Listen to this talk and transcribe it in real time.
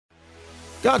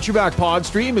Got Your Back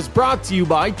Podstream is brought to you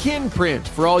by Kinprint.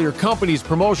 For all your company's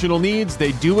promotional needs,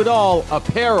 they do it all.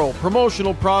 Apparel,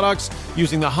 promotional products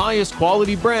using the highest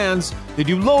quality brands. They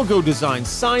do logo design,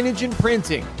 signage, and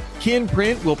printing.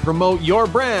 Kinprint will promote your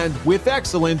brand with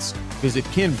excellence. Visit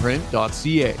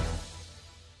kinprint.ca.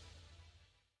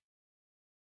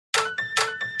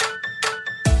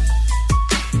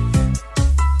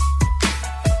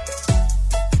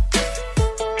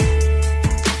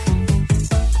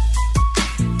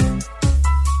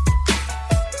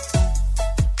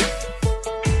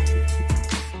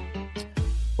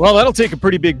 Well, that'll take a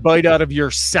pretty big bite out of your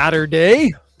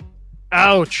Saturday.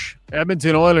 Ouch.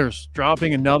 Edmonton Oilers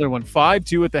dropping another one.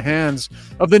 5-2 at the hands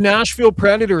of the Nashville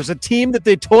Predators, a team that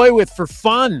they toy with for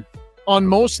fun on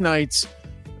most nights.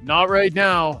 Not right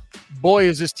now. Boy,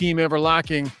 is this team ever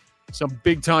lacking some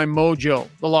big-time mojo.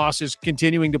 The losses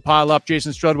continuing to pile up.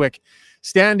 Jason Strudwick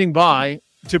standing by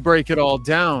to break it all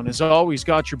down. As always,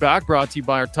 Got Your Back, brought to you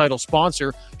by our title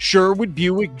sponsor, Sherwood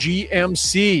Buick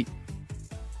GMC.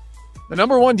 The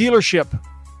number one dealership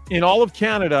in all of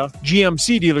Canada,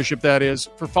 GMC dealership that is,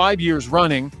 for 5 years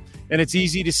running, and it's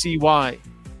easy to see why.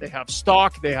 They have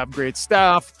stock, they have great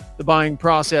staff, the buying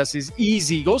process is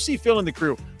easy. Go see Phil and the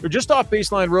crew. They're just off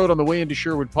Baseline Road on the way into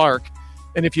Sherwood Park.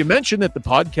 And if you mention that the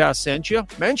podcast sent you,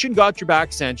 mention Got Your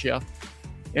Back sent you,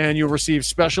 and you'll receive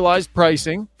specialized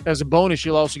pricing. As a bonus,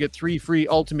 you'll also get 3 free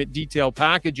ultimate detail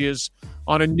packages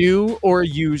on a new or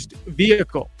used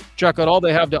vehicle. Check out all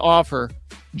they have to offer.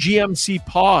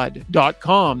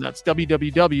 GMCpod.com. That's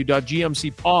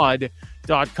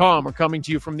www.gmcpod.com. We're coming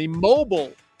to you from the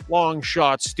mobile Long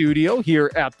Shots studio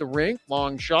here at the rink.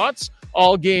 Long Shots,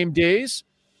 all game days,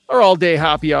 or all day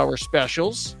happy hour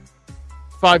specials.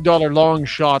 $5 Long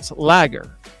Shots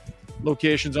Lager.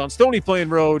 Locations on Stony Plain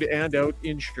Road and out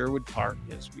in Sherwood Park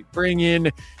as we bring in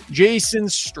Jason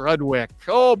Strudwick.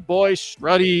 Oh boy,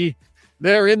 Struddy.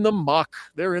 They're in the muck.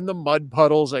 They're in the mud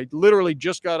puddles. I literally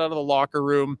just got out of the locker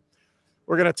room.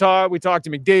 We're going to talk. We talked to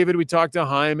McDavid. We talked to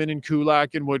Hyman and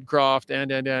Kulak and Woodcroft.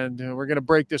 And we're going to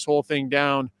break this whole thing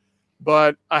down.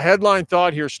 But a headline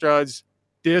thought here, Struds.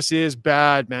 This is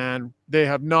bad, man. They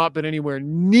have not been anywhere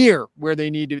near where they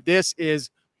need to. This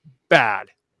is bad.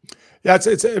 Yeah,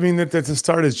 I mean, the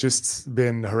start has just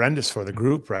been horrendous for the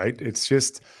group, right? It's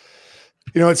just,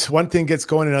 it's one thing gets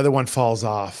going, another one falls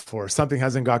off, or something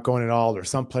hasn't got going at all, or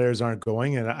some players aren't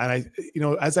going. And I,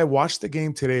 as I watched the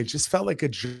game today, it just felt like a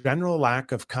general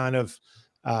lack of kind of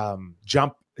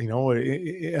jump,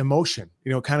 emotion,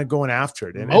 kind of going after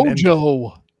it.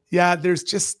 Mojo. Yeah, there's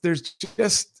just,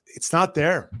 it's not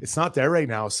there. It's not there right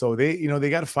now. So they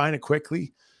got to find it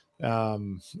quickly.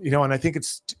 And I think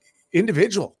it's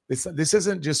individual. This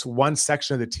isn't just one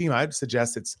section of the team. I'd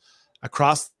suggest it's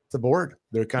across the board.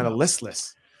 They're kind of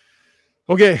listless.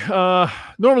 Okay.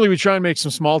 Normally we try and make some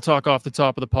small talk off the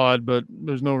top of the pod, but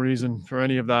there's no reason for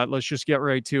any of that. Let's just get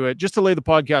right to it. Just to lay the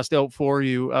podcast out for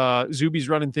you, Zuby's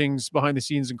running things behind the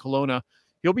scenes in Kelowna.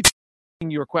 He'll be taking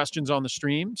your questions on the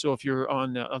stream. So if you're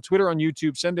on Twitter, on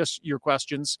YouTube, send us your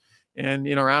questions. And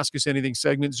in our Ask Us Anything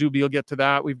segment, Zuby will get to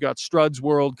that. We've got Strud's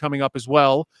World coming up as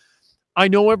well. I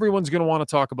know everyone's going to want to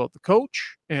talk about the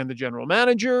coach and the general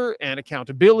manager and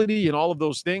accountability and all of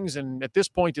those things. And at this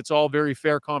point, it's all very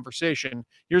fair conversation.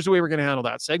 Here's the way we're going to handle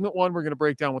that. Segment 1, we're going to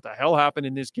break down what the hell happened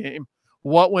in this game,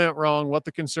 what went wrong, what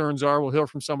the concerns are. We'll hear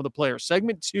from some of the players.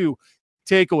 Segment 2,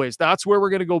 takeaways. That's where we're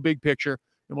going to go big picture.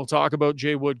 And we'll talk about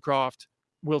Jay Woodcroft.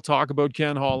 We'll talk about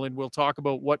Ken Holland. We'll talk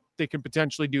about what they can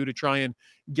potentially do to try and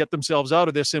get themselves out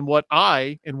of this and what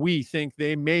I and we think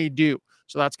they may do.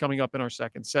 So that's coming up in our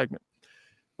second segment.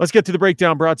 Let's get to the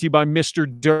breakdown, brought to you by Mr.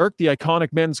 Dirk, the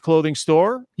iconic men's clothing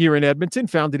store here in Edmonton,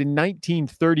 founded in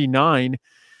 1939.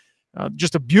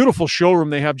 Just a beautiful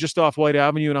showroom they have just off White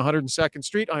Avenue and 102nd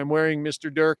Street. I'm wearing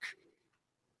Mr. Dirk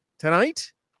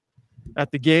tonight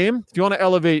at the game. If you want to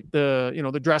elevate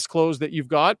the dress clothes that you've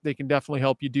got, they can definitely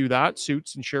help you do that.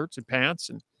 Suits and shirts and pants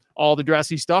and all the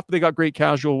dressy stuff. But they got great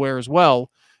casual wear as well.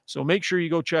 So make sure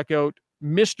you go check out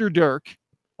Mr. Dirk,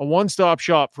 a one-stop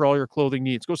shop for all your clothing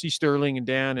needs. Go see Sterling and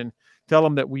Dan and tell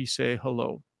them that we say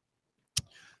hello.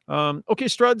 Okay,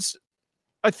 Struds,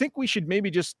 I think we should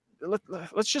maybe just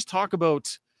let's just talk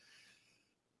about,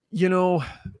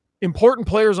 important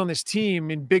players on this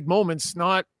team in big moments,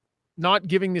 not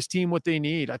giving this team what they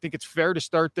need. I think it's fair to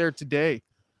start there today.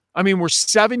 I mean, we're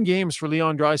 7 games for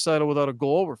Leon Draisaitl without a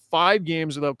goal. We're 5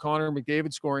 games without Connor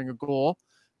McDavid scoring a goal.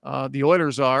 The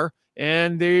Oilers are,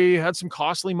 and they had some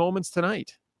costly moments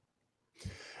tonight.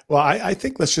 Well, I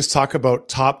think let's just talk about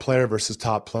top player versus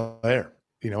top player.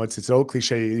 It's old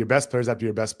cliche, your best players have to be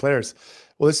your best players.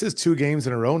 Well, this is 2 games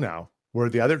in a row now where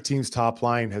the other team's top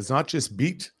line has not just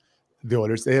beat the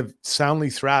Oilers. They have soundly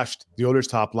thrashed the Oilers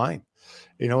top line.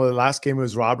 The last game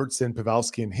was Robertson,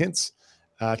 Pavelski, and Hintz.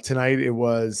 Tonight it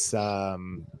was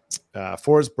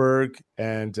Forsberg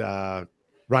and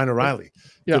Ryan O'Reilly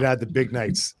that had the big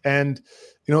nights. And,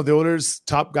 the Oilers'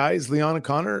 top guys, Leon and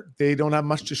Connor, they don't have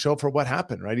much to show for what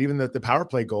happened, right? Even the power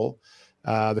play goal,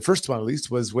 the first one at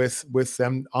least, was with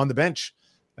them on the bench.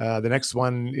 The next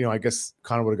one, I guess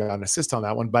Connor would have got an assist on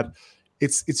that one. But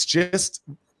it's just,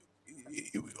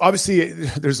 obviously,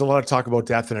 there's a lot of talk about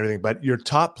depth and everything, but your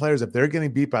top players, if they're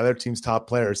getting beat by their team's top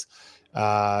players,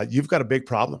 you've got a big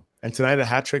problem. And tonight, a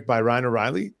hat trick by Ryan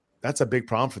O'Reilly, that's a big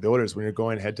problem for the Oilers when you're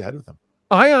going head to head with them.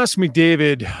 I asked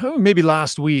McDavid, maybe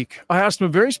last week, I asked him a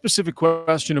very specific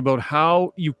question about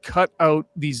how you cut out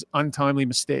these untimely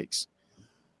mistakes.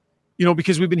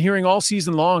 Because we've been hearing all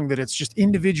season long that it's just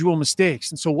individual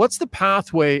mistakes. And so what's the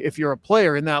pathway, if you're a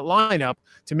player in that lineup,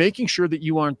 to making sure that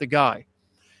you aren't the guy?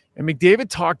 And McDavid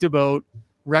talked about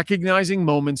recognizing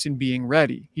moments and being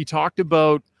ready. He talked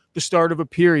about the start of a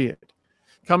period,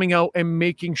 coming out and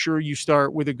making sure you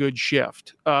start with a good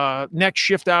shift. Next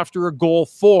shift after a goal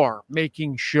 4,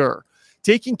 making sure.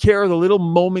 Taking care of the little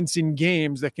moments in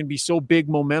games that can be so big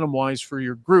momentum-wise for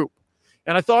your group.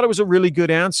 And I thought it was a really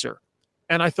good answer.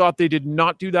 And I thought they did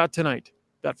not do that tonight.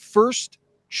 That first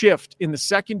shift in the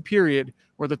second period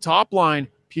where the top line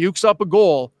pukes up a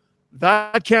goal,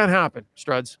 that can't happen,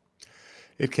 Struds.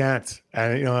 It can't.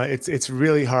 And, it's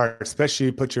really hard, especially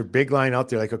you put your big line out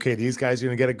there like, okay, these guys are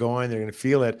going to get it going. They're going to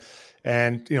feel it.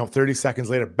 And, 30 seconds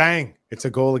later, bang, it's a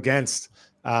goal against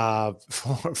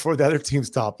for the other team's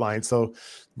top line. So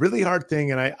really hard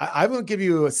thing. And I will give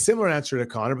you a similar answer to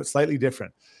Connor, but slightly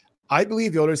different. I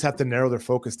believe the Oilers have to narrow their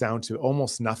focus down to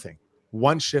almost nothing,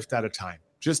 one shift at a time.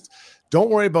 Just don't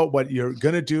worry about what you're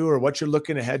going to do or what you're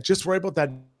looking ahead. Just worry about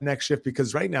that next shift,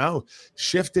 because right now,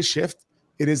 shift to shift,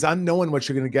 it is unknown what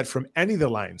you're going to get from any of the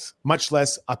lines, much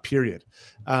less a period.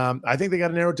 I think they got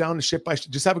to narrow down the shift by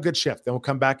just have a good shift. Then we'll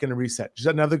come back and reset. Just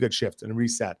another good shift and a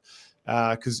reset.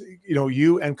 Because,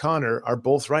 you and Connor are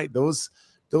both right. Those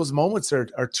moments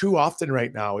are too often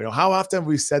right now. How often have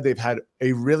we said they've had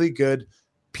a really good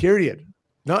period,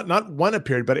 not won a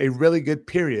period, but a really good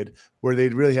period where they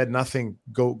really had nothing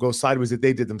go sideways that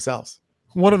they did themselves.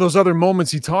 One of those other moments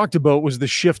he talked about was the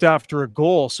shift after a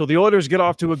goal. So the Oilers get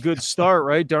off to a good start,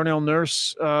 right? Darnell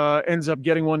Nurse ends up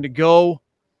getting one to go.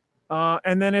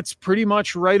 And then it's pretty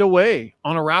much right away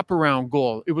on a wraparound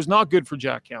goal. It was not good for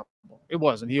Jack Campbell. It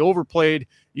wasn't. He overplayed.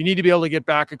 You need to be able to get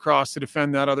back across to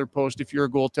defend that other post if you're a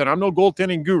goaltender. I'm no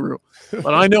goaltending guru,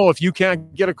 but I know if you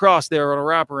can't get across there on a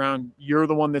wraparound, you're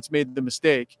the one that's made the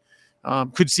mistake.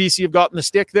 Could Ceci have gotten the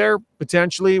stick there?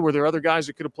 Potentially. Were there other guys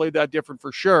that could have played that different?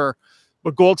 For sure.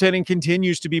 But goaltending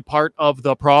continues to be part of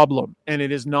the problem, and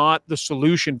it is not the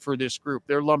solution for this group.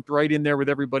 They're lumped right in there with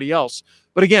everybody else.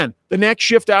 But again, the next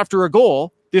shift after a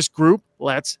goal, this group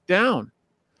lets down.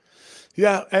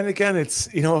 Yeah, and again, it's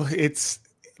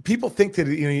people think that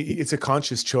it's a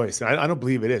conscious choice. I don't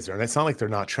believe it is, and it's not like they're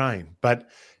not trying. But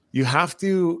you have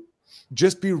to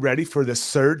just be ready for the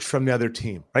surge from the other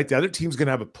team, right? The other team's going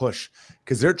to have a push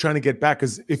because they're trying to get back.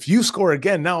 Because if you score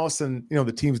again, now all of a sudden,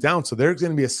 the team's down. So there's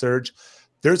going to be a surge.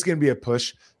 There's going to be a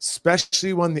push,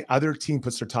 especially when the other team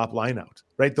puts their top line out,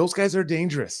 right? Those guys are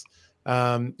dangerous.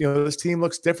 This team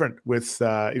looks different with,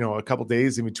 a couple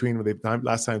days in between when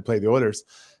last time they played the Oilers.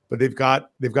 But they've got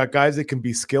guys that can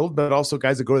be skilled, but also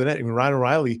guys that go to the net. I mean, Ryan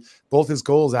O'Reilly, both his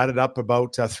goals added up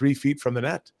about 3 feet from the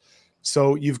net.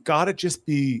 So you've got to just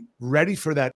be ready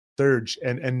for that surge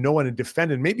and know when to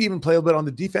defend and maybe even play a little bit on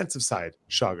the defensive side,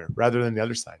 Chager, rather than the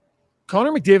other side.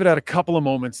 Connor McDavid had a couple of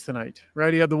moments tonight,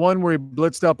 right? He had the one where he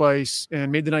blitzed up ice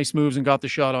and made the nice moves and got the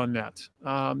shot on net.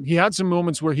 He had some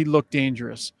moments where he looked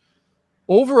dangerous.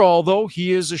 Overall, though,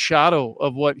 he is a shadow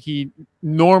of what he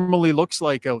normally looks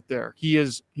like out there.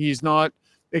 He's not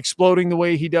exploding the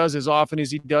way he does as often as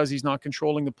he does. He's not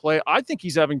controlling the play. I think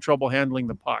he's having trouble handling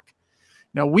the puck.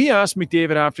 Now, we asked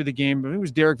McDavid after the game, I think it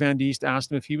was Derek Van Diest,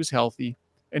 asked him if he was healthy,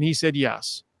 and he said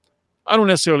yes. I don't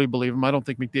necessarily believe him. I don't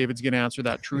think McDavid's going to answer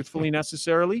that truthfully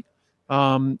necessarily.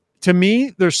 To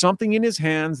me, there's something in his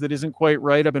hands that isn't quite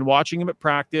right. I've been watching him at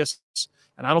practice,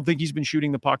 and I don't think he's been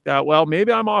shooting the puck that well.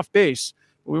 Maybe I'm off base.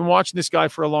 But we've been watching this guy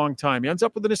for a long time. He ends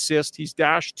up with an assist. He's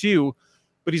dashed 2,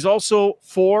 but he's also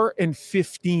 4 and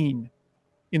 15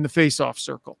 in the faceoff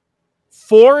circle.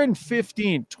 4 and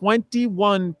 15,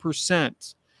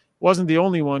 21%. Wasn't the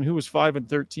only one who was 5 and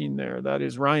 13 there. That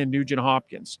is Ryan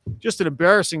Nugent-Hopkins. Just an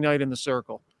embarrassing night in the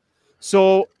circle.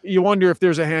 So you wonder if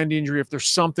there's a hand injury, if there's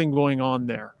something going on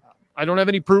there. I don't have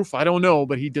any proof. I don't know,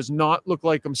 but he does not look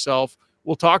like himself.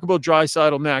 We'll talk about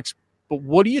Draisaitl next, But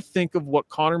what do you think of what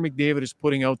Connor McDavid is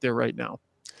putting out there right now?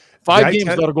 5 games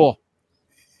without a goal.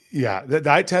 Yeah, the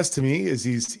eye test to me is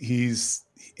he's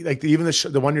like even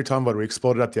the one you're talking about where he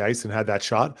exploded up the ice and had that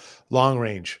shot, long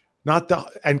range,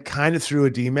 and kind of threw a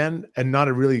D-man and not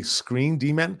a really screen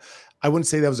D-man. I wouldn't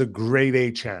say that was a grade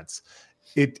A chance.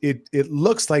 It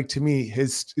looks like to me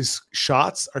his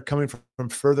shots are coming from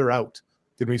further out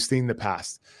than we've seen in the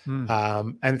past.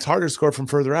 And it's harder to score from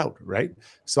further out, right?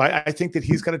 So I think that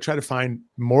he's got to try to find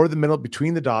more of the middle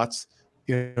between the dots,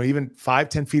 even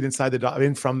 5-10 feet inside the dot,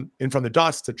 in from the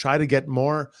dots to try to get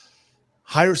more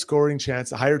higher scoring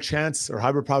chance, a higher chance or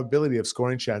higher probability of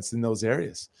scoring chance in those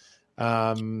areas.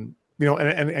 And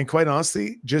quite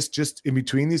honestly, just in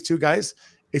between these two guys,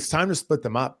 it's time to split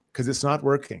them up because it's not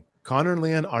working. Connor and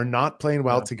Leon are not playing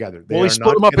well together. He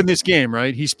split them up in this game,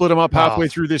 right? He split them up halfway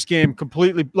through this game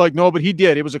completely. But he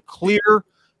did. It was a clear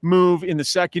move in the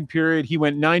second period. He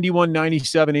went 91,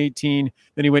 97, 18.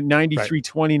 Then he went 93,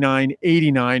 29,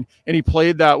 89. And he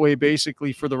played that way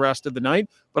basically for the rest of the night.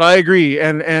 But I agree.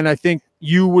 And I think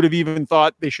you would have even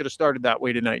thought they should have started that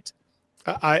way tonight.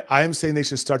 I am saying they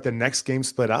should start the next game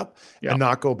split up and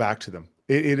not go back to them.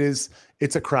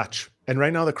 It's a crutch. And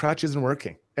right now the crutch isn't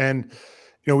working. And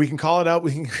we can call it out.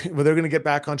 They're going to get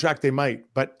back on track. They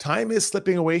might, but time is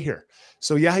slipping away here.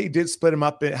 So yeah, he did split them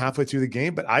up halfway through the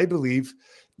game, but I believe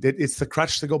that it's the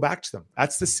crutch to go back to them.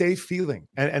 That's the safe feeling.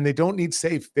 And they don't need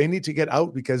safe. They need to get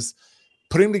out because you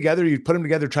put them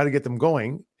together, try to get them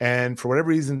going. And for whatever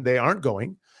reason, they aren't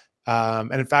going.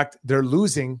 And in fact, they're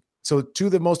losing. So two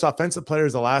of the most offensive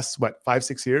players the last,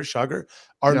 5-6 years, Sugar,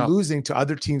 are losing to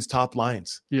other teams' top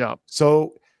lines. Yeah.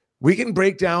 So we can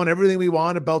break down everything we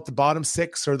want about the bottom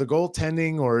six or the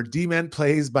goaltending or D-men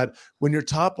plays, but when your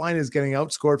top line is getting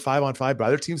outscored 5-on-5 by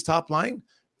other teams' top line,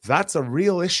 that's a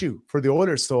real issue for the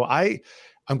Oilers. So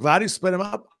I'm glad he split them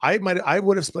up. I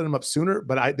would have split them up sooner,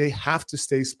 but they have to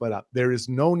stay split up. There is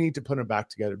no need to put them back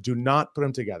together. Do not put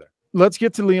them together. Let's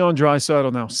get to Leon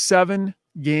Draisaitl now. 7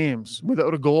 games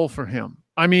without a goal for him.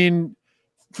 I mean,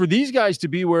 for these guys to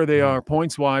be where they are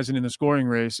points-wise and in the scoring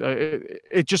race,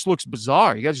 it just looks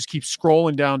bizarre. You guys just keep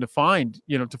scrolling down to find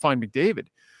McDavid.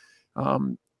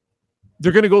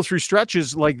 They're going to go through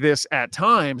stretches like this at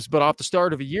times, but off the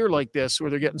start of a year like this where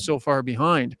they're getting so far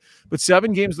behind. But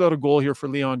 7 games without a goal here for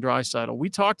Leon Draisaitl. We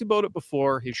talked about it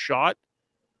before. His shot,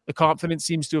 the confidence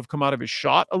seems to have come out of his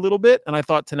shot a little bit, and I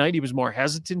thought tonight he was more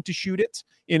hesitant to shoot it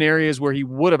in areas where he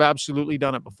would have absolutely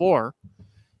done it before.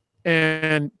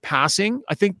 And passing,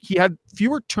 I think he had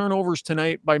fewer turnovers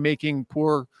tonight by making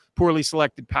poorly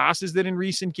selected passes than in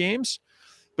recent games.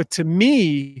 But to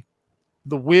me,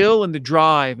 the will and the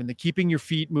drive and the keeping your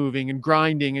feet moving and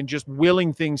grinding and just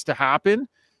willing things to happen,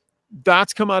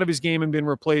 that's come out of his game and been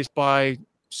replaced by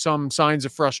some signs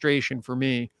of frustration for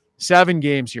me. 7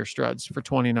 games here, Struds, for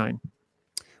 29.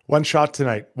 1 shot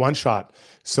tonight, 1 shot.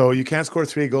 So you can't score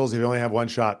 3 goals if you only have 1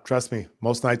 shot. Trust me,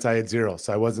 most nights I had 0,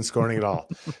 so I wasn't scoring at all.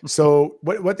 So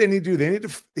what they need to do, they need to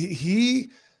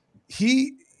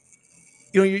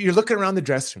you're looking around the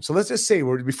dressing room. So let's just say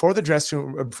before the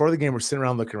game, we're sitting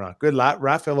around looking around. Good,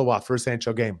 Raphael Watt, first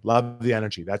NHL game. Love the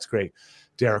energy. That's great.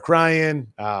 Derek Ryan,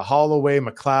 Holloway,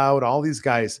 McLeod, all these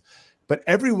guys. But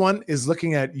everyone is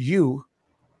looking at you,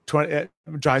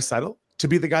 Draisaitl, to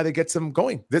be the guy that gets them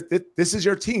going. This is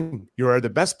your team. You are the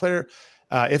best player,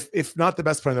 if not the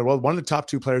best player in the world, one of the top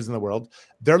 2 players in the world.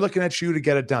 They're looking at you to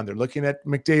get it done. They're looking at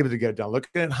McDavid to get it done.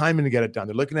 Looking at Hyman to get it done.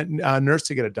 They're looking at Nurse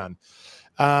to get it done.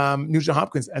 Nugent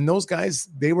Hopkins. And those guys,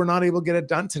 they were not able to get it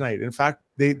done tonight. In fact,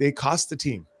 they cost the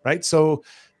team, right? So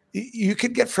you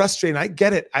could get frustrated. I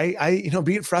get it.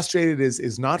 Being frustrated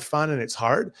is not fun and it's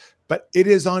hard, but it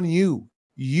is on you.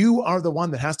 You are the one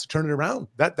that has to turn it around.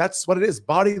 That's what it is.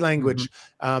 Body language,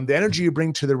 the energy you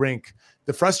bring to the rink,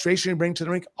 the frustration you bring to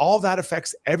the rink, all that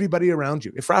affects everybody around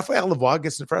you. If Raphael Lavoie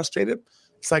gets frustrated,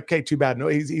 it's like, okay, too bad. No,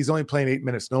 he's only playing 8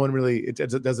 minutes. No one really, it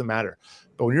doesn't matter.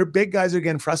 But when your big guys are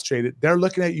getting frustrated, they're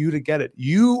looking at you to get it.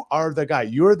 You are the guy.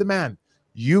 You're the man.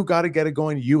 You got to get it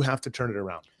going. You have to turn it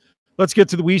around. Let's get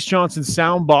to the Weiss Johnson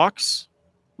sound box.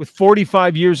 With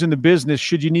 45 years in the business,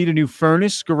 should you need a new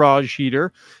furnace, garage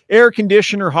heater, air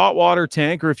conditioner, hot water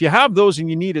tank, or if you have those and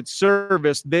you need it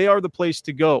serviced, they are the place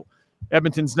to go.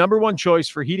 Edmonton's #1 choice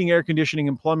for heating, air conditioning,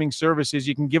 and plumbing services.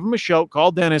 You can give them a shout.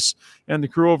 Call Dennis and the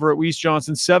crew over at Weiss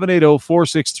Johnson,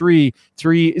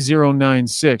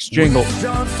 780-463-3096. Jingle.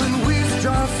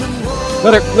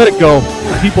 Let it go.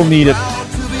 People need it.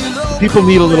 People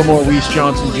need a little more Weiss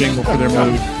Johnson jingle for their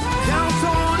mood.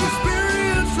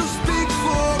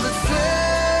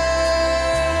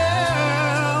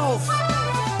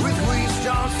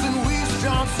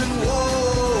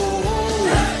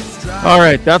 All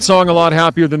right, that song a lot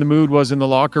happier than the mood was in the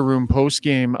locker room post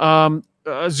game.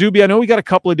 Zuby, I know we got a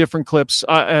couple of different clips,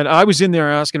 and I was in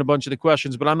there asking a bunch of the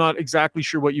questions, but I'm not exactly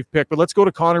sure what you've picked. But let's go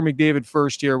to Connor McDavid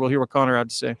first here. We'll hear what Connor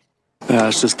had to say. Yeah,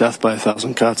 it's just death by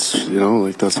 1,000 cuts.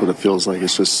 Like that's what it feels like.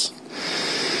 It's just,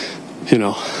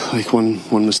 like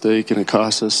one mistake and it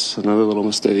costs us another little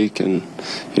mistake, and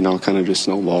kind of just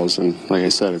snowballs. And like I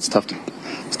said, it's tough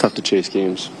to chase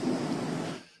games.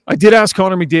 I did ask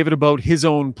Connor McDavid about his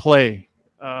own play.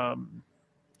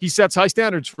 He sets high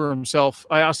standards for himself.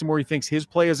 I asked him where he thinks his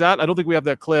play is at. I don't think we have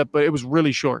that clip, but it was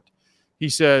really short. He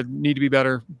said, need to be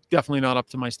better. Definitely not up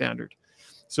to my standard.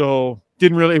 So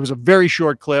it was a very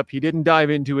short clip. He didn't dive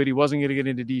into it. He wasn't going to get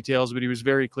into details, but he was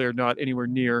very clear, not anywhere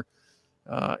near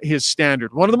his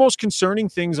standard. One of the most concerning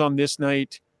things on this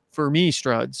night for me,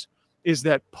 Struds, is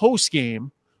that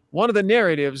post-game, one of the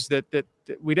narratives that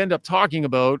we'd end up talking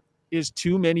about is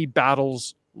too many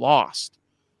battles lost.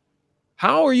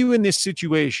 How are you in this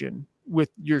situation with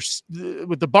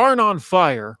the barn on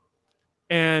fire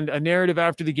and a narrative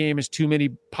after the game is too many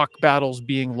puck battles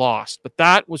being lost? But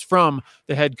that was from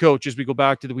the head coach as we go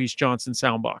back to the Weiss Johnson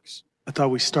soundbox. I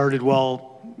thought we started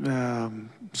well,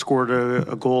 scored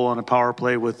a goal on a power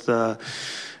play with a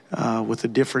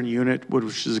different unit,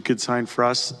 which is a good sign for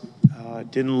us.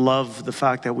 Didn't love the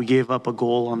fact that we gave up a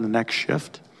goal on the next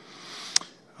shift.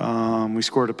 We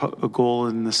scored a goal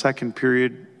in the second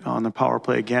period on the power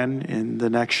play again. In the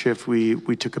next shift, we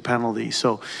took a penalty.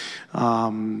 So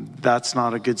that's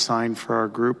not a good sign for our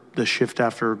group. The shift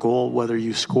after a goal, whether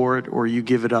you score it or you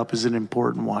give it up, is an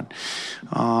important one.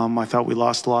 I thought we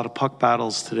lost a lot of puck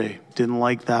battles today. Didn't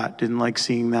like that. Didn't like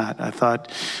seeing that. I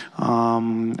thought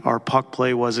our puck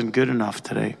play wasn't good enough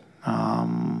today.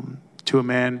 To a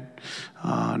man,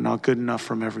 not good enough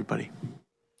from everybody.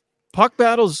 Puck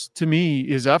battles to me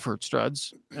is effort,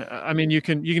 Struds. I mean, you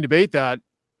can debate that,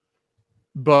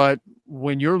 but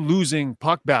when you're losing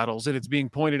puck battles and it's being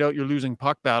pointed out you're losing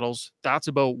puck battles, that's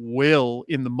about will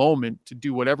in the moment to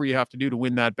do whatever you have to do to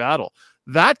win that battle.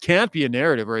 That can't be a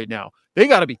narrative right now. They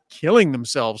got to be killing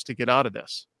themselves to get out of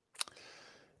this.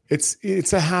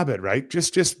 It's a habit, right?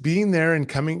 Just being there and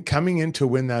coming in to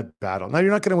win that battle. Now,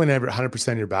 you're not going to win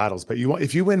 100% of your battles, but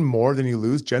if you win more than you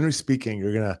lose, generally speaking,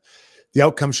 the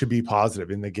outcome should be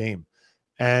positive in the game.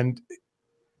 And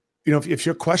if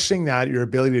you're questioning your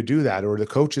ability to do that, or the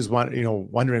coach is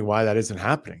wondering why that isn't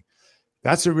happening,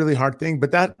 that's a really hard thing.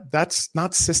 But that's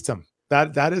not system.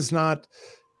 That is not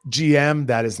GM.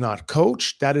 That is not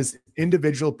coach. That is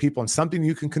individual people, and something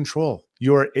you can control.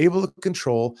 You are able to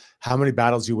control how many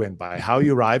battles you win by how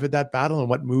you arrive at that battle and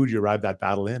what mood you arrive that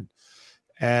battle in.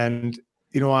 And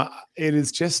it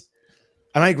is just,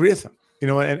 and I agree with them.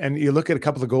 And you look at a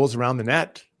couple of goals around the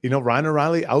net. Ryan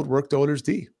O'Reilly outworked Oilers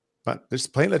D. But let's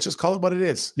just call it what it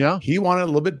is. Yeah. He wanted a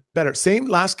little bit better. Same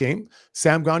last game,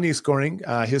 Sam Gagner scoring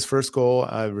his first goal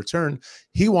return.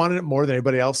 He wanted it more than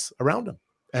anybody else around him.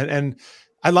 And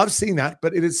I love seeing that,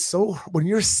 but it is so, when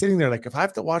you're sitting there, like if I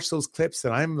have to watch those clips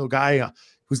and I'm the guy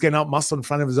who's getting out muscled in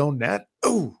front of his own net,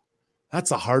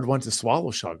 that's a hard one to swallow,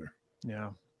 Sugar.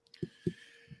 Yeah.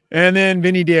 And then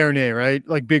Vinny Desharnais, right?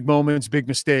 Like big moments, big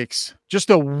mistakes. Just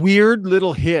a weird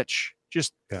little hitch.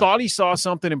 Thought he saw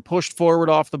something and pushed forward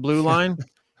off the blue line.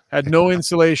 Had no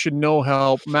insulation, no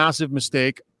help. Massive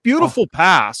mistake. Beautiful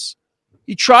pass.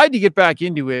 He tried to get back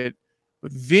into it,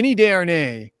 but Vinny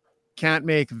Desharnais can't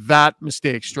make that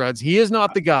mistake, Struds. He is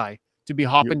not the guy to be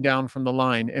hopping down from the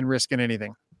line and risking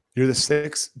anything. You're the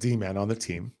 6th D-man on the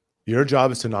team. Your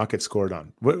job is to not get scored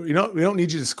on. We don't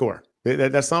need you to score.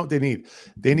 That's not what they need.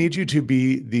 They need you to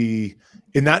be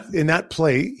in that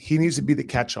play, he needs to be the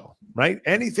catch-all, right?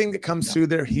 Anything that comes through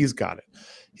there, he's got it.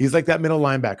 He's like that middle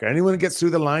linebacker. Anyone who gets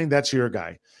through the line, that's your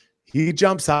guy. He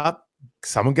jumps up,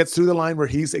 someone gets through the line where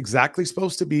he's exactly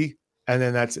supposed to be, and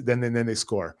then they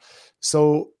score.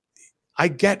 So I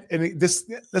get, and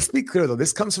let's be clear though,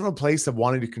 this comes from a place of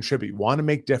wanting to contribute. You want to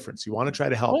make difference. You want to try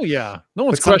to help. Oh yeah. No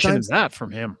one's questioning that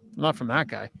from him, not from that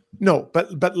guy. No,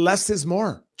 but less is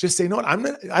more. Just say, no, I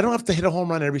don't have to hit a home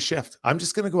run every shift. I'm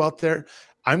just going to go out there.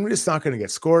 I'm just not going to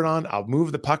get scored on. I'll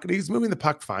move the puck. He's moving the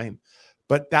puck fine.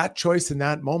 But that choice in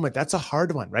that moment, that's a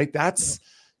hard one, right?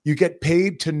 You get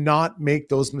paid to not make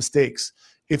those mistakes.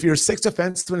 If you're 6th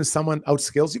defenseman and someone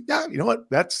outskills you, yeah, you know what?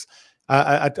 That's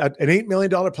an $8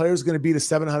 million player is going to beat a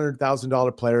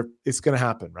 $700,000 player. It's going to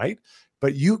happen, right?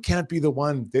 But you can't be the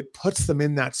one that puts them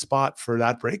in that spot for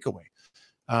that breakaway.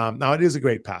 Now it is a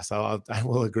great pass. I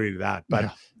will agree to that,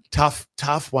 but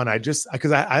tough one.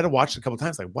 Because I had to watch it a couple of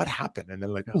times. Like, what happened? And then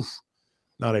oof,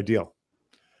 not ideal.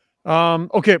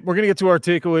 Okay, we're going to get to our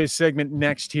takeaways segment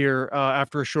next here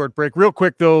after a short break. Real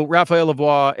quick, though, Raphael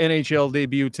Lavoie, NHL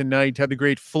debut tonight, had the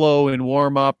great flow and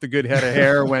warm-up, the good head of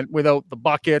hair, went without the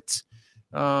bucket.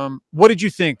 What did you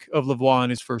think of Lavoie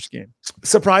in his first game?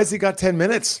 Surprised he got 10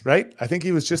 minutes, right? I think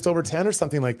he was just over 10 or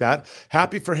something like that.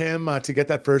 Happy for him to get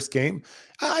that first game.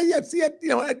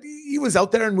 He was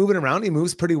out there and moving around. He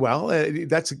moves pretty well.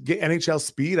 That's NHL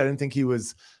speed. I didn't think he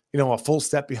was, a full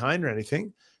step behind or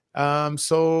anything.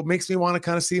 So it makes me want to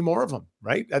kind of see more of him,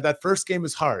 right? That first game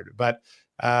is hard, but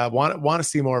want to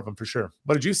see more of him for sure.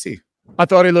 What did you see? I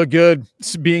thought he looked good.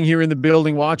 Being here in the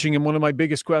building, watching him, one of my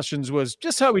biggest questions was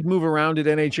just how he'd move around at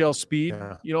NHL speed.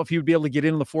 Yeah. If he would be able to get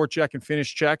in the forecheck and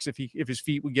finish checks, if his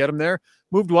feet would get him there.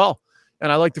 Moved well.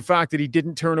 And I like the fact that he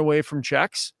didn't turn away from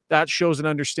checks. That shows an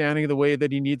understanding of the way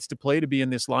that he needs to play to be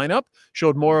in this lineup.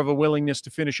 Showed more of a willingness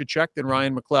to finish a check than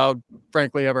Ryan McLeod,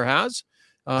 frankly, ever has.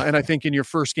 And I think in your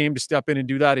first game to step in and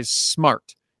do that is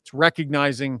smart. It's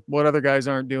recognizing what other guys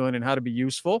aren't doing and how to be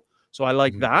useful. So I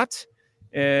like that.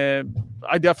 And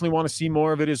I definitely want to see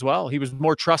more of it as well. He was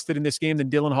more trusted in this game than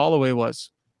Dylan Holloway was.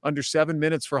 Under 7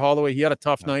 minutes for Holloway. He had a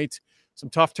tough night. Some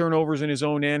tough turnovers in his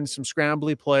own end, some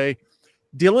scrambly play.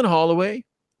 Dylan Holloway,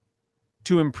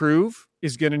 to improve,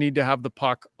 is going to need to have the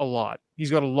puck a lot.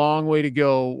 He's got a long way to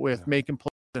go with making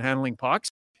plays and handling pucks.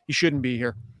 He shouldn't be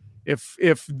here.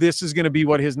 If this is going to be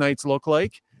what his nights look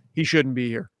like, he shouldn't be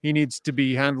here. He needs to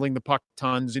be handling the puck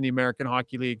tons in the American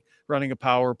Hockey League, running a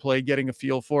power play, getting a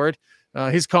feel for it.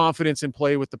 His confidence in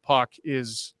play with the puck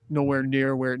is nowhere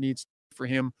near where it needs for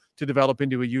him to develop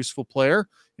into a useful player.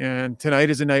 And tonight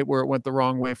is a night where it went the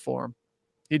wrong way for him.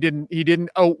 He didn't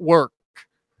outwork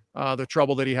the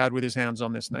trouble that he had with his hands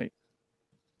on this night.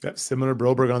 Yeah, similar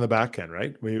Broberg on the back end,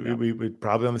 right? We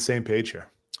probably on the same page here.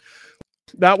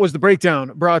 That was the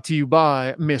breakdown brought to you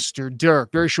by Mr.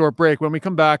 Dirk. Very short break. When we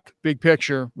come back, big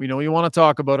picture. We know you want to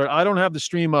talk about it. I don't have the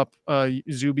stream up,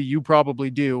 Zuby. You probably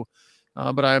do.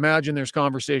 But I imagine there's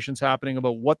conversations happening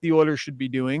about what the Oilers should be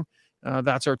doing.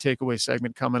 That's our takeaway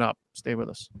segment coming up. Stay with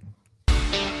us.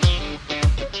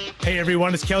 Hey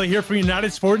everyone, it's Kelly here for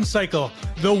United Sport and Cycle.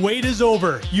 The wait is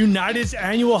over. United's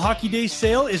annual Hockey Day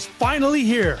sale is finally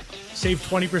here. Save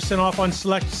 20% off on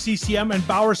select CCM and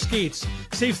Bauer skates.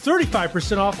 Save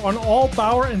 35% off on all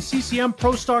Bauer and CCM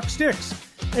Pro Stock sticks.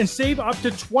 And save up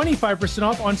to 25%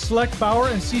 off on select Bauer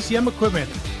and CCM equipment.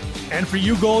 And for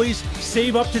you goalies,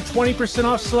 save up to 20%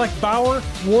 off select Bauer,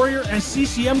 Warrior, and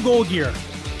CCM goal gear.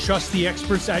 Trust the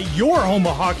experts at your home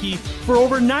of hockey for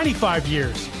over 95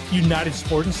 years. United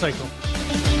Sport and Cycle.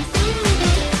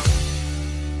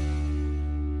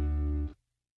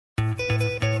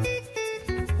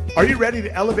 Are you ready to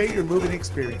elevate your moving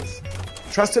experience?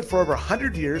 Trusted for over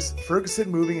 100 years, Ferguson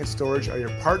Moving and Storage are your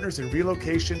partners in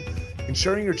relocation,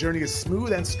 ensuring your journey is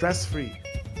smooth and stress-free.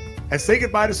 And say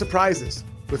goodbye to surprises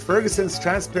with Ferguson's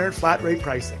transparent flat rate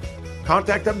pricing.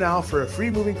 Contact them now for a free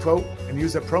moving quote and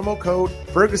use a promo code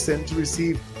Ferguson to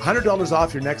receive $100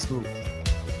 off your next move.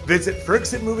 Visit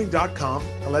FergusonMoving.com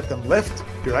and let them lift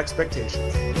your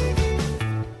expectations.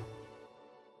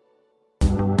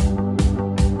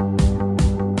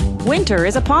 Winter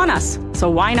is upon us, so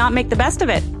why not make the best of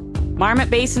it?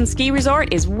 Marmot Basin Ski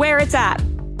Resort is where it's at.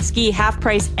 Ski half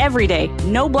price every day,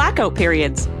 no blackout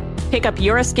periods. Pick up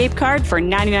your escape card for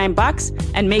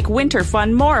 $99 and make winter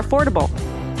fun more affordable.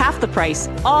 Half the price,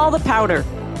 all the powder.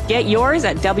 Get yours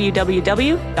at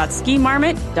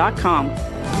www.skimarmot.com.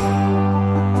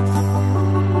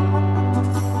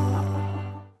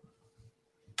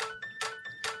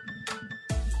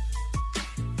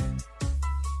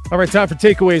 All right, time for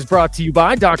takeaways brought to you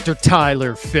by Dr.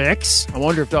 Tyler Fix. I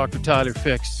wonder if Dr. Tyler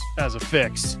Fix has a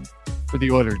fix for the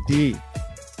Oilers D.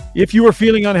 If you are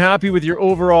feeling unhappy with your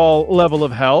overall level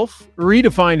of health,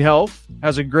 Redefined Health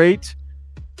has a great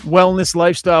wellness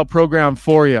lifestyle program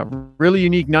for you. Really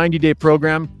unique 90-day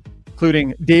program,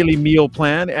 including daily meal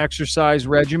plan, exercise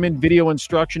regimen, video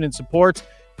instruction and support,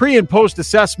 pre- and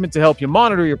post-assessment to help you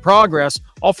monitor your progress,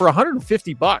 all for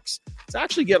 $150. It's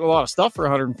actually getting a lot of stuff for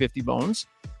 150 bones.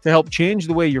 To help change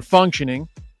the way you're functioning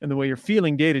and the way you're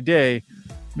feeling day to day,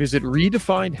 visit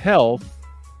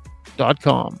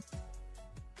redefinedhealth.com.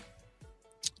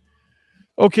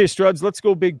 Okay, Struds, let's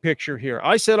go big picture here.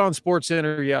 I said on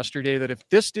SportsCenter yesterday that if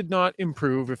this did not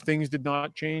improve, if things did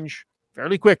not change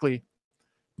fairly quickly,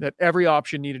 that every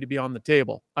option needed to be on the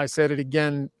table. I said it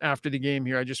again after the game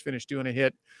here. I just finished doing a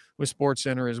hit with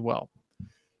SportsCenter as well.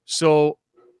 So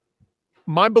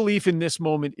my belief in this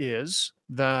moment is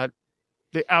that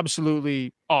they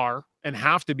absolutely are and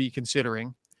have to be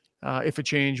considering if a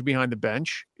change behind the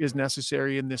bench is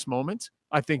necessary in this moment.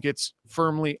 I think it's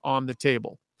firmly on the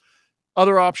table.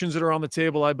 Other options that are on the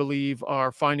table, I believe,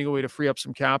 are finding a way to free up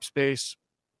some cap space,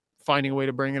 finding a way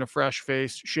to bring in a fresh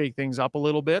face, shake things up a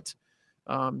little bit.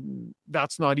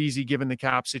 That's not easy given the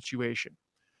cap situation.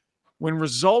 When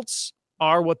results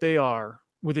are what they are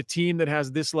with a team that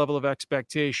has this level of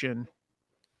expectation,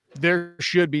 there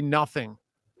should be nothing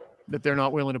that they're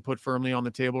not willing to put firmly on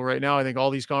the table right now. I think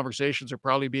all these conversations are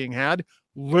probably being had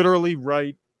literally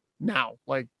right now,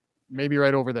 like maybe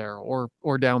right over there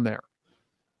or down there.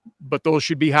 But those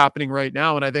should be happening right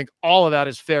now. And I think all of that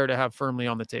is fair to have firmly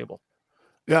on the table.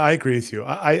 Yeah, I agree with you.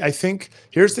 I think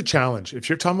here's the challenge. If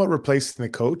you're talking about replacing the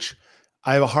coach,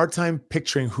 I have a hard time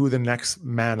picturing who the next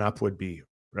man up would be,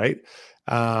 right?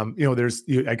 There's,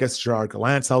 I guess, Gerard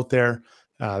Gallant's out there.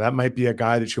 That might be a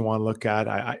guy that you want to look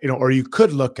at. Or you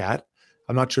could look at.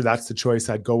 I'm not sure that's the choice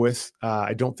I'd go with.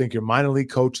 I don't think your minor league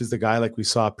coach is the guy like we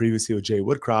saw previously with Jay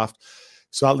Woodcroft.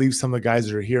 So I'll leave some of the guys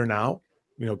that are here now,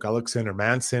 Gullickson or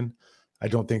Manson. I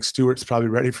don't think Stewart's probably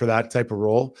ready for that type of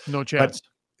role. No chance.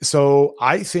 So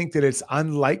I think that it's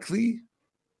unlikely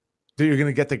that you're going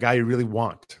to get the guy you really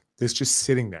want. That's just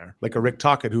sitting there, like a Rick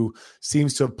Tocchet, who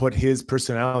seems to have put his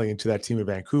personality into that team in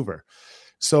Vancouver.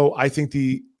 So I think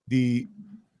the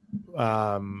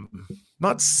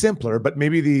not simpler, but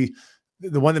maybe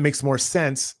the one that makes more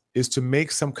sense is to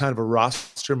make some kind of a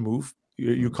roster move.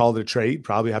 You call it a trade,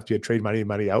 probably have to be a trade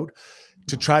money out,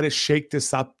 to try to shake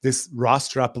this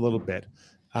roster up a little bit.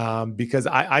 Because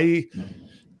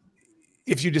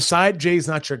if you decide Jay's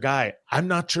not your guy, I'm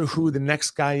not sure who the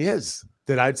next guy is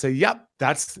that I'd say, yep,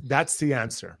 that's the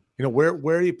answer. Where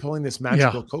are you pulling this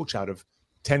magical coach out of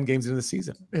 10 games into the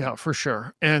season? Yeah, for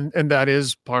sure. And that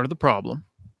is part of the problem.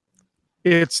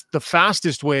 It's the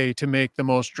fastest way to make the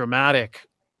most dramatic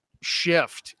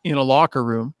shift in a locker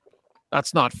room.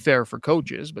 That's not fair for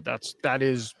coaches, but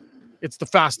it's the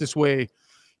fastest way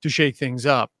to shake things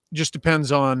up. Just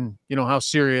depends on, how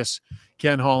serious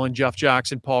Ken Holland, Jeff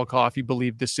Jackson, Paul Coffey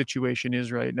believe this situation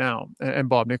is right now, and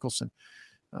Bob Nicholson.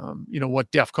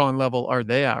 What DEFCON level are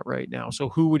they at right now? So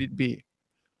who would it be?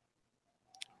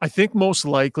 I think most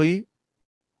likely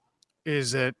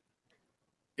is that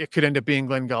it could end up being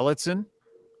Glenn Gulletson.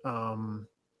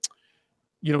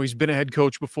 He's been a head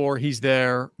coach before. He's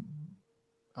there.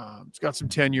 He's got some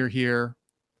tenure here.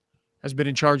 Has been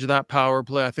in charge of that power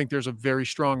play. I think there's a very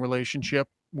strong relationship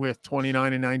with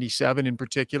 29 and 97 in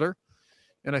particular.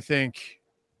 And I think,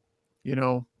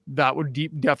 that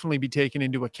would definitely be taken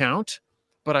into account.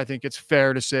 But I think it's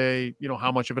fair to say,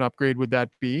 how much of an upgrade would that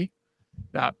be?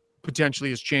 That potentially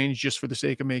has changed just for the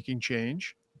sake of making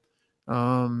change.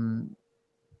 So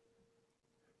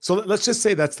let's just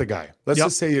say that's the guy. Let's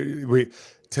just say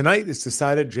tonight it's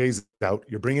decided Jay's out.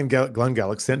 You're bringing Glenn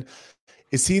Gullickson.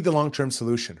 Is he the long-term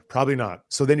solution? Probably not.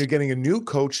 So then you're getting a new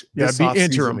coach. It'd be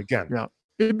interim again. Yeah,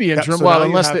 it'd be interim. So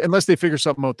unless they figure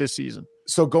something out this season.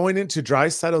 So going into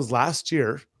Draisaitl's last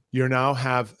year, you now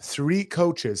have 3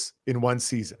 coaches in one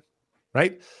season,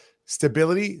 right?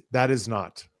 Stability, that is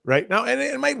not right now, and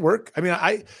it might work. I mean,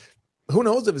 who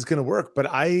knows if it's going to work?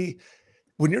 But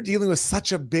when you're dealing with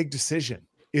such a big decision,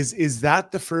 is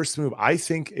that the first move? I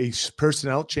think a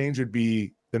personnel change would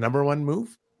be the number one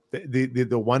move.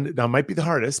 The one that might be the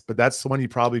hardest, but that's the one you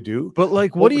probably do. But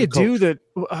what do you do that?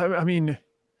 I mean,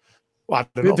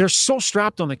 they're so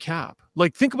strapped on the cap.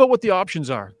 Think about what the options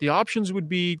are. The options would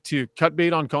be to cut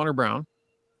bait on Connor Brown,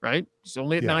 right? He's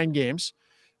only at 9 games.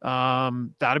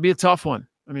 That'd be a tough one.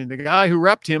 I mean, the guy who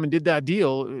repped him and did that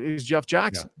deal is Jeff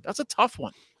Jackson. Yeah. That's a tough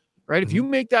one, right? Mm-hmm. If you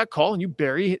make that call and you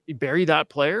bury that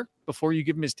player before you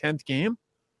give him his 10th game,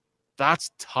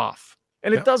 that's tough.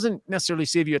 And it doesn't necessarily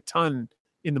save you a ton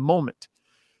in the moment.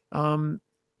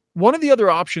 One of the other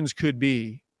options could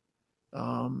be,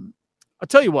 I'll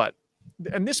tell you what,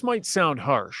 and this might sound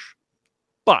harsh,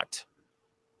 but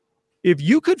if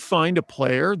you could find a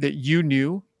player that you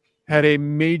knew had a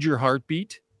major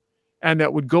heartbeat and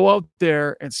that would go out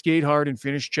there and skate hard and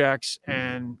finish checks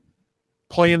and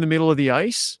play in the middle of the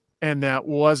ice, and that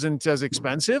wasn't as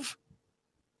expensive,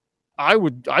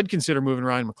 I'd consider moving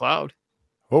Ryan McLeod.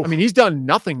 Oh. I mean, he's done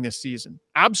nothing this season.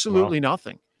 Absolutely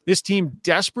nothing. This team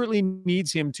desperately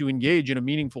needs him to engage in a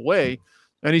meaningful way,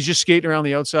 and he's just skating around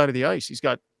the outside of the ice. He's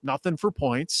got nothing for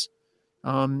points,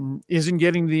 isn't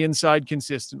getting to the inside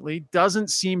consistently, doesn't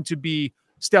seem to be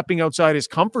stepping outside his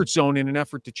comfort zone in an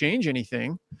effort to change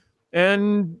anything.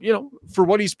 And, for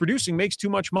what he's producing, makes too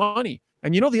much money.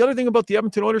 And the other thing about the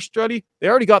Edmonton Oilers study, they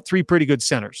already got 3 pretty good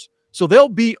centers, so they'll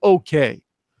be okay.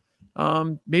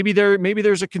 Maybe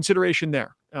there's a consideration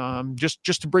there.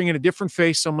 Just to bring in a different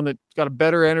face, someone that's got a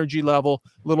better energy level,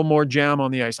 a little more jam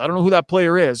on the ice. I don't know who that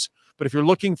player is, but if you're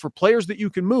looking for players that you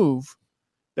can move,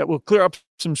 that will clear up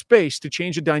some space to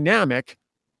change the dynamic.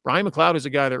 Ryan McLeod is a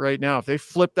guy that right now, if they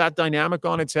flip that dynamic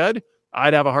on its head,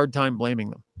 I'd have a hard time blaming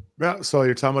them. Yeah. So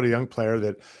you're talking about a young player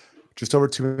that just over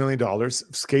 $2 million,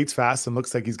 skates fast and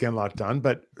looks like he's getting a lot done,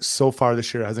 but so far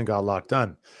this year hasn't got a lot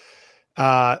done.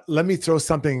 Let me throw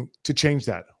something to change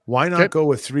that. Why not go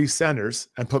with 3 centers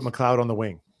and put McLeod on the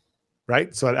wing,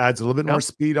 right? So it adds a little bit more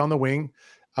speed on the wing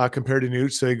compared to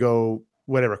Nuge. So you go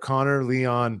whatever, Connor,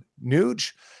 Leon,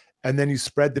 Nuge, and then you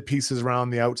spread the pieces around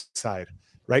the outside,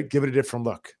 right? Give it a different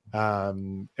look.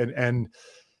 And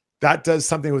that does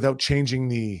something without changing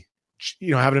the,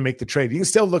 having to make the trade. You can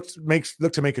still look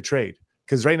to make a trade,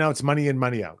 because right now it's money in,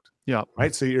 money out. Yeah.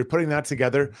 Right. So you're putting that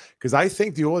together, because I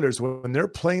think the Oilers, when they're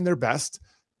playing their best,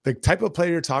 the type of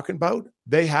player you're talking about,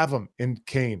 they have them in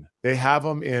Kane, they have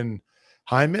them in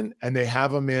Hyman, and they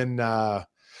have them in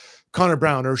Connor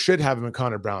Brown, or should have him in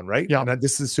Connor Brown, right? Yeah. And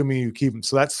this is assuming you keep them.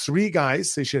 So that's 3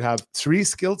 guys. They should have 3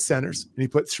 skilled centers, and you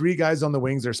put 3 guys on the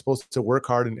wings. They're supposed to work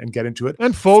hard and get into it.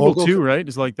 And Fogle too, right?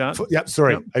 Is like that. Yep.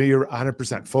 Sorry. Yep. You're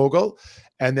 100% Fogle.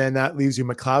 And then that leaves you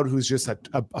McLeod, who's just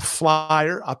a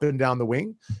flyer up and down the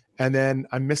wing. And then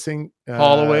I'm missing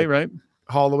Holloway, right?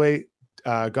 Holloway,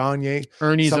 Gagne.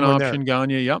 Ernie's an option,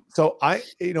 Gagne, yep. So I,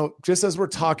 just as we're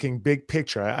talking big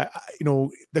picture, I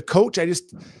the coach,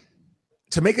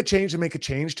 to make a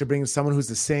change, to bring in someone who's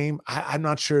the same, I'm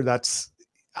not sure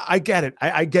I get it.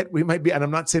 I get we might be, and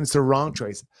I'm not saying it's the wrong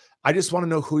choice. I just want to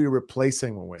know who you're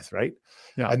replacing them with, right?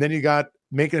 Yeah. And then you got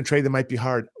making a trade that might be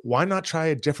hard. Why not try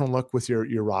a different look with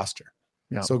your roster?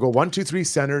 Yeah. So go 1, 2, 3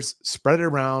 centers, spread it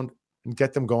around, and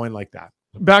get them going like that.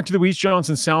 Back to the Weiss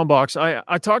Johnson soundbox.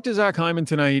 I talked to Zach Hyman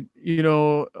tonight.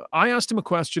 I asked him a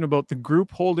question about the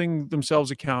group holding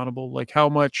themselves accountable, like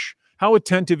how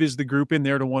attentive is the group in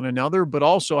there to one another, but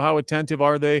also how attentive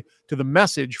are they to the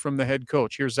message from the head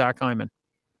coach? Here's Zach Hyman.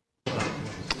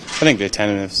 I think the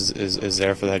attentiveness is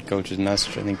there for the head coach's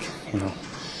message. I think,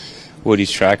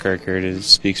 Woody's track record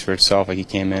speaks for itself. Like, he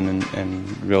came in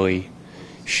and really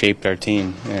shaped our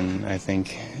team. And I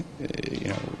think,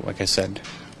 like I said,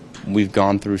 we've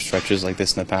gone through stretches like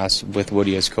this in the past with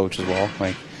Woody as coach as well.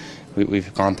 Like,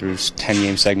 we've gone through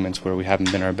 10-game segments where we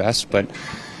haven't been our best, but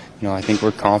I think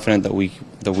we're confident that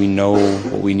we know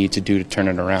what we need to do to turn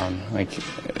it around. Like,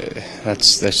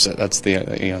 that's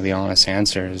the honest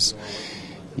answer is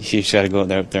you just got to go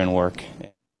out there and work.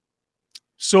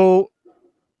 So,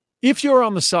 if you're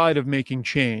on the side of making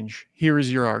change, here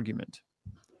is your argument.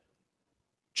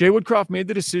 Jay Woodcroft made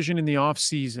the decision in the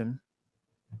offseason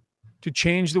to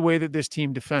change the way that this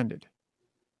team defended.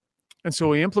 And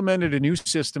so he implemented a new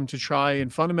system to try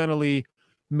and fundamentally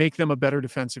make them a better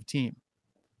defensive team.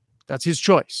 That's his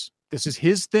choice. This is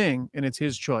his thing, and it's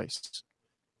his choice.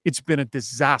 It's been a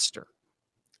disaster.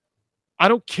 I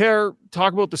don't care.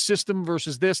 Talk about the system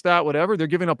versus this, that, whatever. They're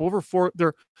giving up over 4.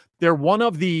 They're one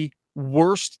of the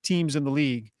worst teams in the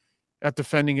league at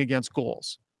defending against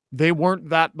goals. They weren't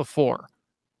that before.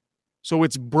 So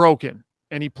it's broken,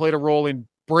 and he played a role in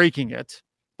breaking it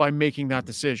by making that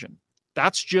decision.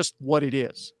 That's just what it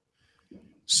is.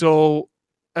 So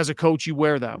as a coach, you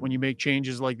wear that when you make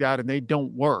changes like that and they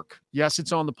don't work. Yes,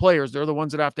 it's on the players. They're the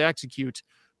ones that have to execute.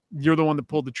 You're the one that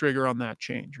pulled the trigger on that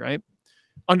change, right?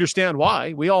 Understand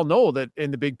why. We all know that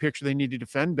in the big picture, they need to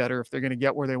defend better if they're going to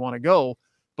get where they want to go.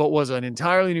 But was an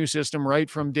entirely new system right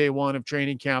from day one of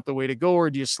training camp the way to go, or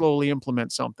do you slowly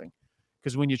implement something?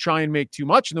 Because when you try and make too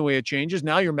much in the way it changes,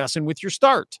 now you're messing with your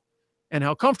start and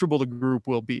how comfortable the group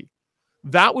will be.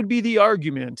 That would be the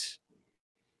argument,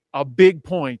 a big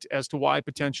point as to why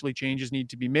potentially changes need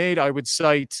to be made. I would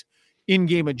cite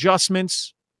in-game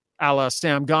adjustments, a la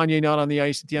Sam Gagne not on the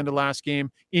ice at the end of last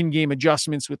game, in-game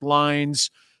adjustments with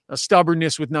lines, a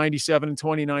stubbornness with 97 and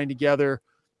 29 together.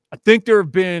 I think there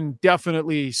have been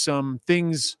definitely some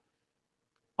things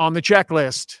on the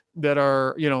checklist that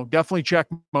are, definitely check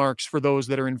marks for those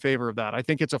that are in favor of that. I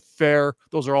think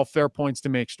those are all fair points to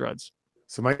make, Struds.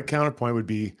 So my counterpoint would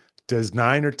be, does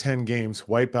 9 or 10 games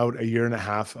wipe out a year and a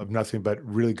half of nothing but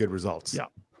really good results? Yeah.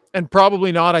 And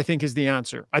probably not, I think, is the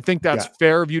answer. I think that's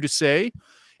fair of you to say.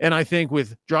 And I think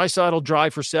with Draisaitl dry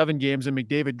for 7 games and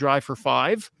McDavid dry for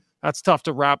 5, that's tough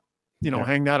to wrap,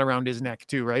 hang that around his neck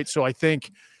too, right? So I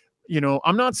think,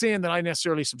 I'm not saying that I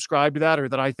necessarily subscribe to that or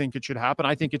that I think it should happen.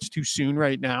 I think it's too soon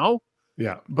right now.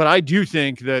 Yeah. But I do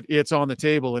think that it's on the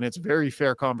table and it's very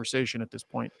fair conversation at this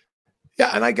point.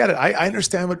 Yeah, and I get it. I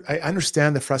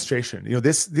understand the frustration.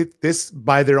 This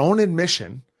by their own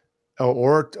admission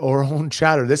or own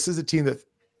chatter, this is a team that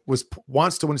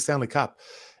wants to win Stanley Cup.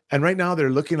 And right now they're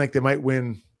looking like they might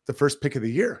win the first pick of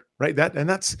the year, right?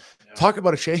 Talk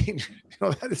about a change.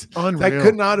 That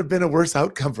could not have been a worse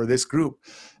outcome for this group.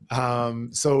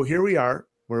 So here we are.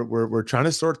 We're trying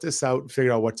to sort this out and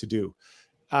figure out what to do.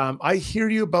 I hear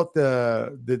you about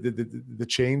the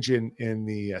change in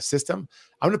the system.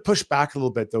 I'm going to push back a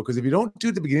little bit though, because if you don't do it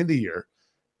at the beginning of the year,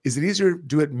 is it easier to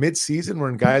do it mid-season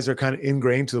when guys are kind of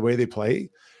ingrained to the way they play?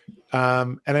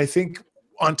 And I think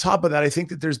on top of that, I think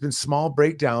that there's been small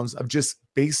breakdowns of just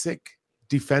basic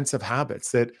defensive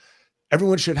habits that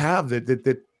everyone should have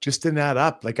that just didn't add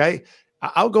up. Like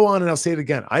I'll go on and I'll say it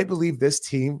again. I believe this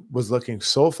team was looking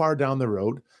so far down the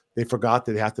road, they forgot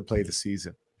that they have to play the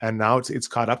season. And now it's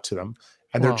caught up to them,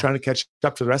 and they're trying to catch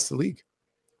up to the rest of the league.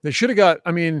 They should have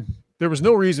there was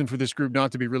no reason for this group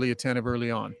not to be really attentive early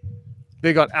on.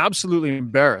 They got absolutely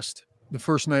embarrassed the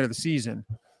first night of the season.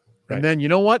 Right. And then you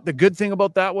know what? The good thing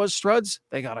about that was, Struds,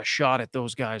 they got a shot at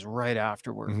those guys right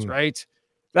afterwards, right?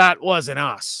 That wasn't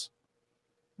us.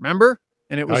 Remember?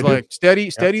 And it was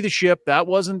steady the ship. That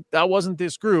wasn't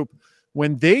this group.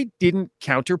 When they didn't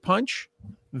counterpunch,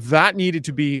 that needed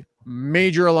to be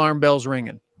major alarm bells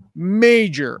ringing.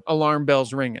 Major alarm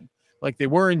bells ringing. Like they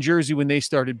were in Jersey when they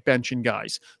started benching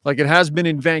guys. Like it has been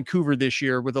in Vancouver this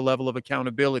year with a level of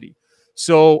accountability.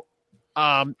 So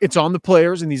it's on the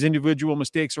players, and these individual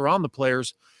mistakes are on the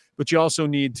players, but you also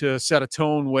need to set a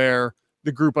tone where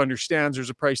the group understands there's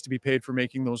a price to be paid for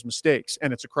making those mistakes,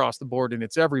 and it's across the board and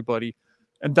it's everybody.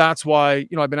 And that's why,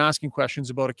 I've been asking questions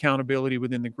about accountability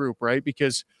within the group, right?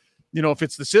 Because, if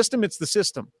it's the system, it's the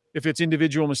system. If it's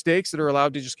individual mistakes that are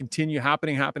allowed to just continue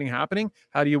happening,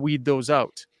 how do you weed those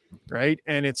out, right?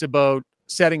 And it's about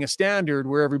setting a standard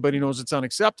where everybody knows it's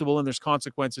unacceptable and there's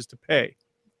consequences to pay.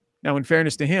 Now, in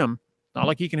fairness to him, not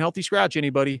like he can healthy scratch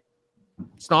anybody.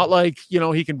 It's not like,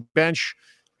 he can bench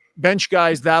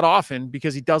guys that often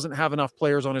because he doesn't have enough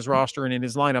players on his roster and in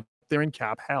his lineup. They're in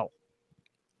cap hell.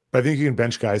 But I think you can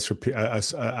bench guys for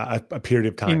a period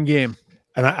of time. In game.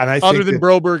 And I think other than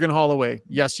Broberg and Holloway.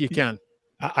 Yes, you can.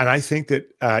 And I think that,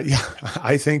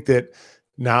 I think that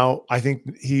now, I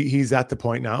think he's at the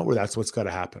point now where that's what's got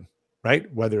to happen, right?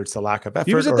 Whether it's a lack of effort.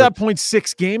 He was at that point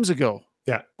 6 games ago.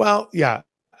 Yeah. Well, yeah.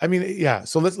 I mean, yeah.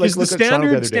 So let's is look the at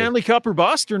standard Stanley Cup or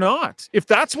bust or not? If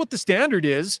that's what the standard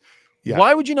is,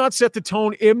 why would you not set the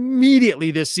tone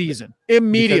immediately this season?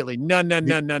 Immediately. No.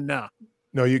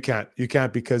 No, you can't. You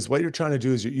can't, because what you're trying to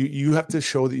do is you have to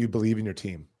show that you believe in your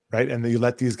team, right? And that you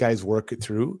let these guys work it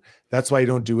through. That's why you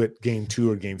don't do it game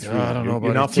 2 or game 3. I don't know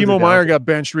about it. Timo Meier got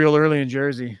benched real early in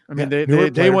Jersey. I mean,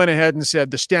 they went ahead and said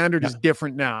the standard is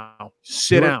different now.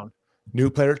 Sit down. New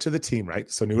player to the team, right?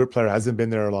 So newer player, hasn't been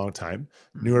there a long time.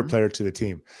 Newer player to the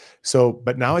team. So,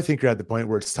 but now I think you're at the point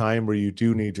where it's time where you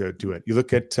do need to do it. You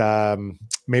look at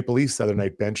Maple Leafs the other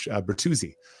night, bench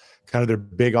Bertuzzi, kind of their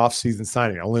big offseason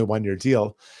signing, only a 1-year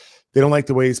deal. They don't like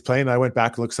the way he's playing. I went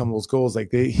back and looked at some of those goals.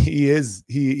 Like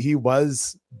he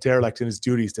was derelict in his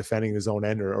duties defending his own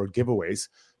end or giveaways.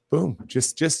 Boom,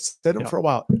 just sit him for a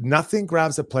while. Nothing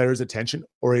grabs a player's attention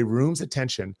or a room's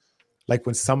attention like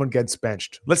when someone gets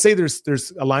benched. Let's say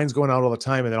there's a lines going out all the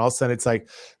time, and then all of a sudden it's like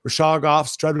Rashog off,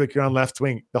 Strudwick, you're on left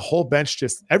wing. The whole bench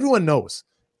everyone knows.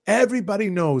 Everybody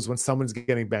knows when someone's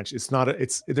getting benched.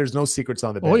 There's no secrets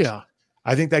on the bench. Oh yeah.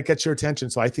 I think that gets your attention.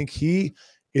 So I think he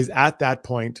is at that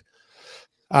point.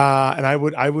 And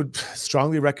I would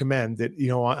strongly recommend that,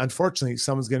 unfortunately,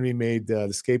 someone's going to be made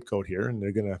the scapegoat here, and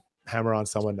they're going to hammer on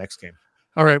someone next game.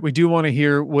 All right. We do want to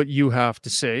hear what you have to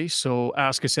say. So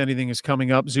Ask Us Anything is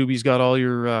coming up. Zuby's got all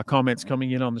your comments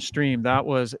coming in on the stream. That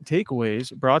was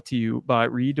Takeaways, brought to you by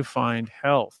Redefined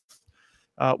Health.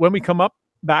 When we come up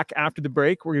back after the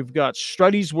break, we've got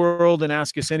Struddy's World and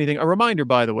Ask Us Anything. A reminder,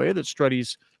 by the way, that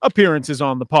Struddy's appearances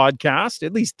on the podcast,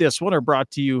 at least this one, are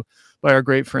brought to you by our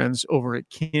great friends over at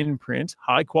Kinprint.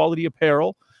 High-quality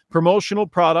apparel, promotional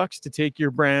products to take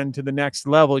your brand to the next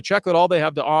level. Check out all they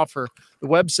have to offer. The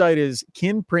website is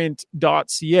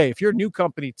kinprint.ca. If you're a new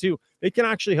company too, they can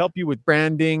actually help you with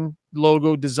branding,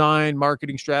 logo design,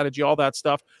 marketing strategy, all that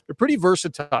stuff. They're pretty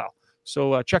versatile.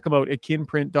 So check them out at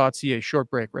kinprint.ca. Short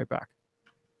break, right back.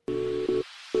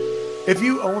 If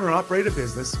you own or operate a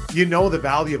business, you know the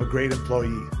value of a great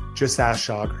employee. Just ask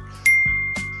Schauger.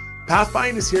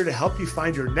 Pathfind is here to help you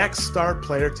find your next star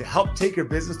player to help take your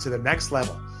business to the next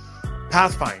level.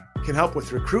 Pathfind can help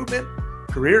with recruitment,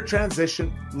 career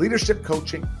transition, leadership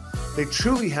coaching. They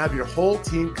truly have your whole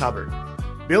team covered.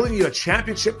 Building you a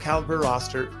championship caliber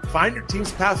roster. Find your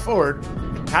team's path forward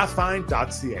at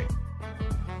pathfind.ca.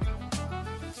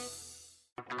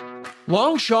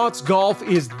 Long Shots Golf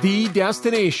is the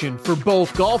destination for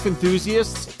both golf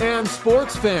enthusiasts and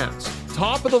sports fans.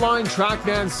 Top-of-the-line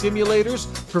TrackMan simulators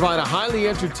provide a highly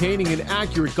entertaining and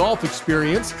accurate golf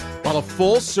experience, while a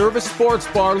full-service sports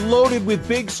bar loaded with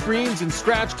big screens and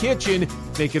scratch kitchen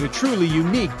make it a truly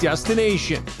unique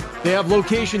destination. They have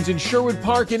locations in Sherwood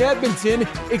Park and Edmonton.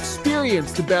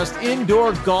 Experience the best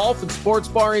indoor golf and sports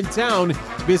bar in town.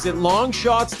 Visit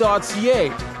longshots.ca.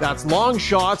 That's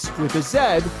longshots with a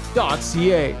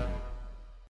Z.ca.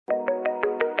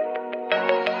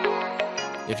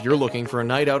 If you're looking for a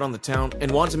night out on the town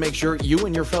and want to make sure you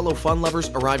and your fellow fun lovers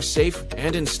arrive safe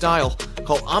and in style,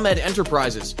 call Ahmed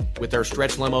Enterprises. With their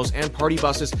stretch limos and party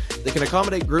buses, they can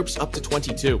accommodate groups up to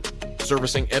 22.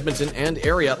 Servicing Edmonton and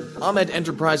area, Ahmed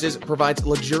Enterprises provides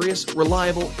luxurious,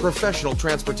 reliable, professional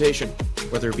transportation.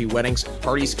 Whether it be weddings,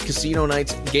 parties, casino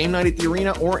nights, game night at the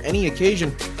arena, or any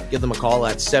occasion, give them a call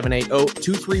at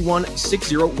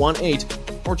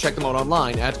 780-231-6018 or check them out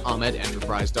online at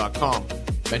ahmedenterprise.com.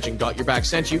 Mention Got Your Back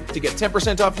sent you to get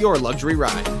 10% off your luxury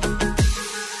ride.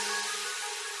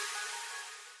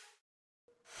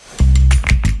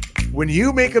 When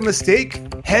you make a mistake,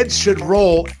 heads should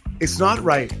roll. It's not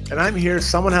right. And I'm here.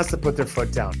 Someone has to put their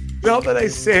foot down. Now that I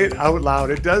say it out loud,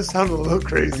 it does sound a little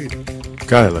crazy.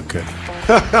 Gotta look good.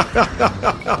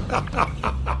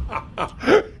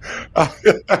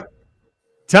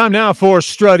 Time now for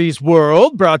Struddy's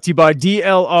World, brought to you by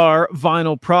DLR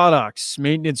Vinyl Products.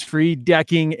 Maintenance-free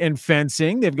decking and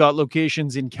fencing. They've got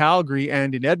locations in Calgary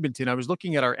and in Edmonton. I was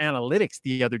looking at our analytics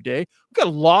the other day. We've got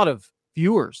a lot of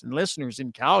viewers and listeners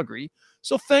in Calgary.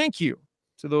 So thank you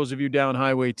to those of you down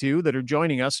Highway 2 that are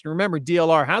joining us. And remember,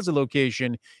 DLR has a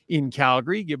location in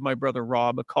Calgary. Give my brother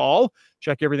Rob a call.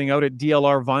 Check everything out at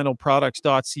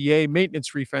dlrvinylproducts.ca.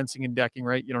 Maintenance-free fencing and decking,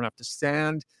 right? You don't have to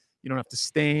sand. You don't have to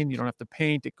stain. You don't have to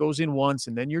paint. It goes in once,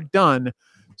 and then you're done.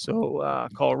 So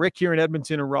call Rick here in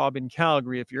Edmonton or Rob in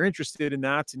Calgary if you're interested in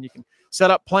that, and you can set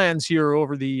up plans here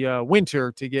over the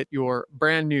winter to get your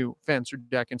brand new fence or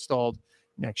deck installed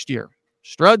next year.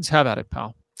 Struds, have at it,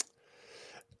 pal.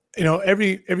 You know,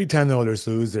 every time the Oilers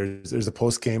lose, there's a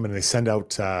post game, and they send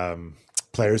out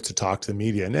players to talk to the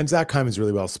media. And Zach Hyman's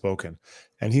really well spoken,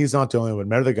 and he's not the only one.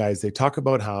 Many of the guys, they talk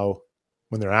about how,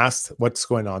 when they're asked what's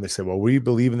going on, they say, well, we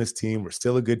believe in this team. We're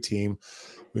still a good team.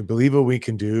 We believe what we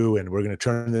can do, and we're going to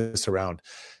turn this around.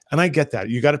 And I get that.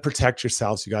 You got to protect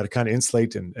yourselves. You got to kind of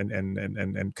insulate and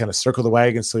kind of circle the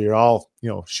wagon so you're all,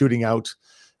 shooting out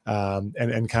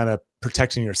and kind of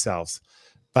protecting yourselves.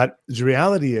 But the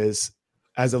reality is,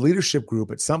 as a leadership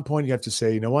group, at some point you have to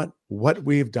say, you know what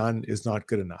we've done is not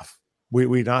good enough.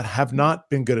 We have not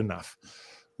been good enough.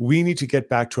 We need to get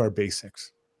back to our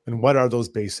basics. And what are those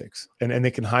basics? And they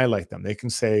can highlight them. They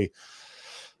can say,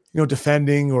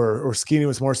 defending or skating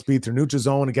with more speed through neutral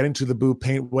zone and getting to the boot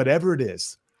paint, whatever it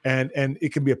is. And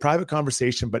it can be a private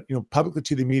conversation, but publicly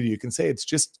to the media, you can say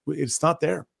it's not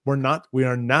there. We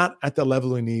are not at the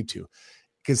level we need to.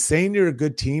 Because saying you're a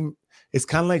good team, it's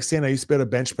kind of like saying I used to be able to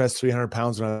bench press 300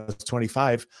 pounds when I was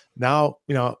 25. Now,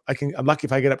 I'm lucky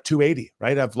if I get up 280,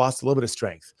 right? I've lost a little bit of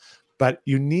strength. But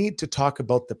you need to talk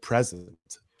about the present,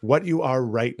 what you are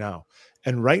right now.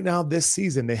 And right now, this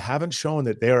season, they haven't shown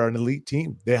that they are an elite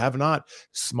team. They have not.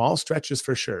 Small stretches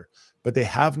for sure, but they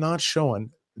have not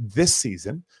shown this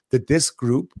season that this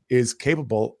group is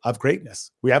capable of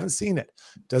greatness. We haven't seen it.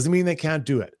 Doesn't mean they can't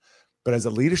do it. But as a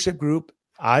leadership group,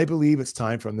 I believe it's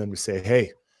time for them to say,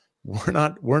 hey,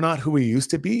 we're not who we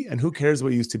used to be, and who cares what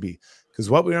we used to be?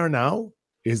 Because what we are now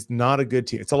is not a good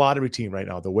team. It's a lottery team right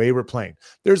now, the way we're playing.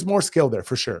 There's more skill there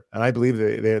for sure. And I believe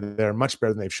they're much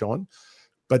better than they've shown.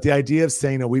 But the idea of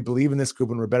saying, we believe in this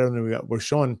group and we're better than we're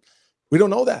showing, we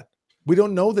don't know that. We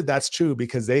don't know that that's true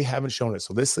because they haven't shown it.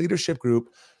 So this leadership group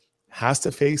has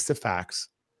to face the facts,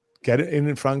 get it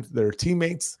in front of their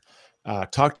teammates,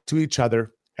 talk to each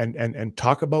other and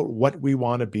talk about what we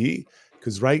want to be.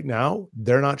 Because right now,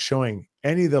 they're not showing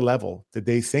any of the level that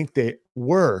they think they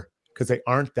were, because they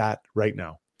aren't that right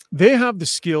now. They have the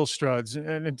skill, Struds,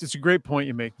 and it's a great point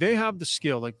you make. They have the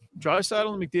skill. Like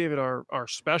Draisaitl and McDavid are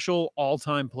special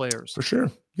all-time players. For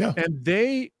sure, yeah. And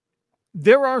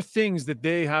there are things that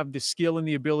they have the skill and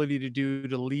the ability to do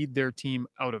to lead their team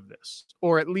out of this,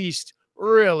 or at least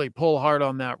really pull hard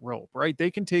on that rope, right? They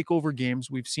can take over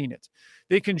games. We've seen it.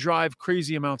 They can drive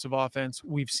crazy amounts of offense.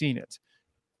 We've seen it.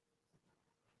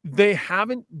 They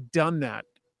haven't done that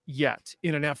yet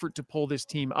in an effort to pull this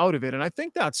team out of it. And I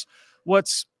think that's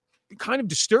what's kind of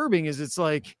disturbing is it's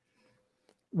like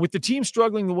with the team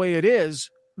struggling the way it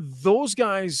is, those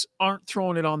guys aren't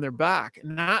throwing it on their back.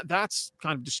 And that's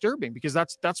kind of disturbing, because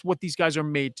that's what these guys are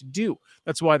made to do.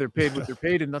 That's why they're paid what they're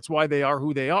paid, and that's why they are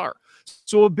who they are.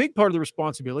 So a big part of the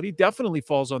responsibility definitely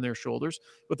falls on their shoulders,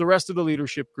 but the rest of the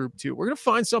leadership group too. We're going to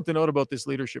find something out about this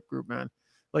leadership group, man.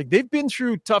 Like, they've been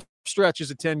through tough stretches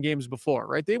of 10 games before,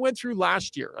 right? They went through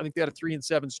last year. I think they had a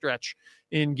 3-7 stretch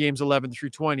in games 11 through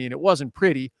 20, and it wasn't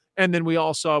pretty. And then we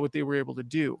all saw what they were able to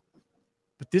do.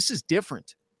 But this is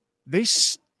different. They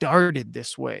started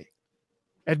this way.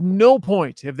 At no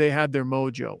point have they had their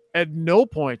mojo. At no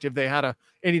point have they had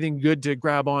anything good to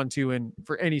grab onto and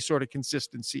for any sort of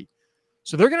consistency.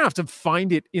 So they're going to have to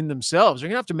find it in themselves. They're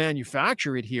going to have to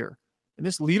manufacture it here. And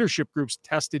this leadership group's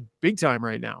tested big time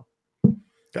right now.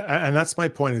 And that's my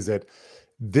point, is that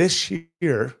this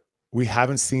year we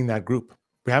haven't seen that group.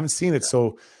 We haven't seen it.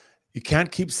 So you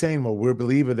can't keep saying, well, we're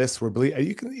believing this,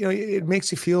 it makes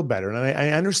you feel better. And I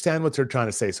understand what they're trying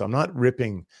to say. So I'm not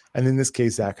ripping, and in this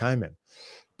case, Zach Hyman.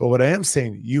 But what I am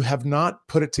saying, you have not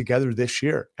put it together this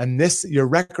year. And your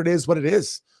record is what it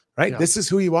is, right? Yeah. This is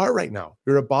who you are right now.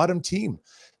 You're a bottom team.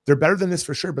 They're better than this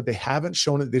for sure, but they haven't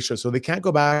shown it this year. So they can't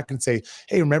go back and say,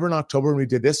 hey, remember in October when we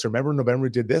did this? Or remember in November we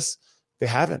did this? They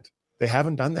haven't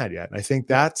done that yet. And I think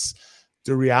that's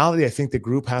the reality I think the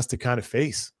group has to kind of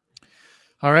face.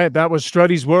 All right. That was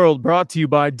Struddy's World, brought to you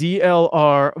by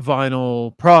DLR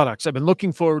Vinyl Products. I've been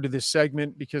looking forward to this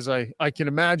segment because I can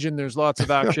imagine there's lots of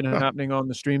action happening on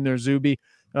the stream there, Zuby.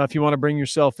 If you want to bring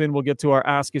yourself in, we'll get to our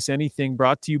Ask Us Anything,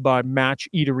 brought to you by Match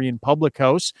Eatery and Public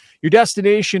House, your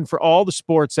destination for all the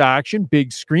sports action,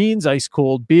 big screens, ice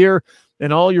cold beer,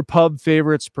 and all your pub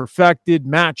favorites perfected.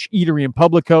 Match Eatery and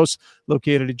Public House,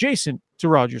 located adjacent to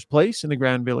Rogers Place in the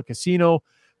Grand Villa Casino.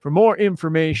 For more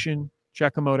information,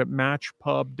 check them out at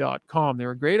matchpub.com.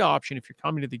 They're a great option if you're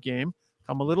coming to the game.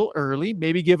 Come a little early.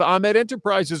 Maybe give Ahmed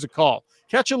Enterprises a call.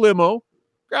 Catch a limo,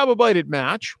 grab a bite at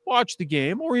Match, watch the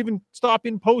game, or even stop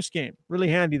in post-game. Really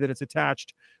handy that it's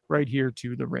attached right here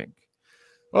to the rink.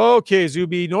 Okay,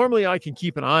 Zuby, normally I can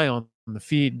keep an eye on the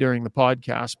feed during the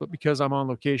podcast, but because I'm on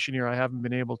location here, I haven't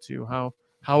been able to.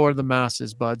 How are the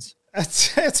masses, buds?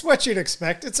 It's what you'd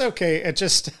expect. It's okay. It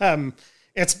just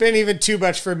it's been even too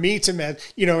much for me to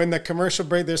in the commercial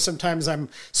break, there's sometimes I'm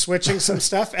switching some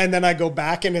stuff and then I go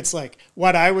back and it's like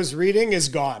what I was reading is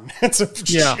gone.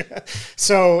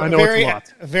 So I know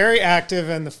very active,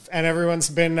 and everyone's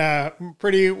been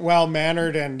pretty well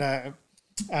mannered, and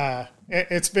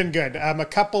it's been good. A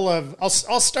couple of I'll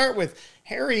start with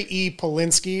Harry E.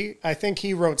 Polinsky. I think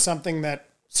he wrote something that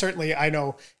certainly I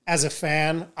know as a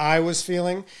fan I was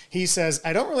feeling. He says,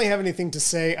 I don't really have anything to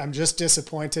say. I'm just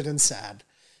disappointed and sad.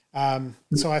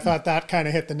 So I thought that kind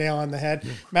of hit the nail on the head.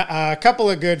 A couple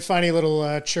of good, funny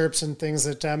little chirps and things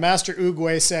that Master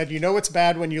Uguay said, it's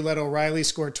bad when you let O'Reilly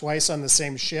score twice on the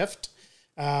same shift.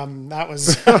 That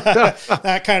was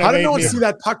that kind of How did no one see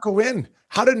that puck go in?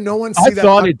 How did no one see that? I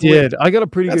thought it did. I got a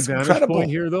pretty good vantage incredible point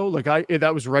here, though. Like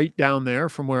that was right down there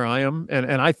from where I am,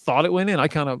 and I thought it went in. I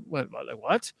kind of went like,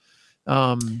 what?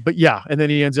 But yeah, and then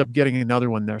he ends up getting another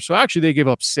one there. So actually, they gave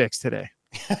up 6 today.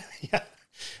 Yeah.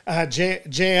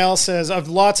 JL says, of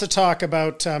lots of talk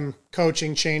about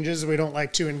coaching changes. We don't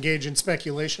like to engage in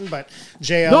speculation, but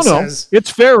JL says it's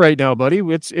fair right now, buddy.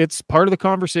 It's part of the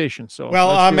conversation. So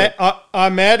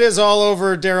Ahmed is all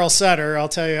over Daryl Sutter. I'll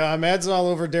tell you, Ahmed's all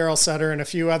over Daryl Sutter, and a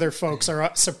few other folks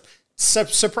are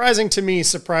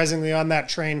surprisingly on that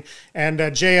train. And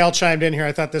JL chimed in here.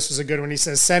 I thought this was a good one. He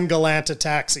says, send Gallant a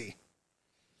taxi.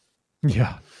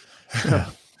 Yeah.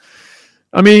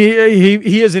 I mean,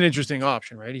 he is an interesting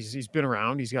option, right? He's been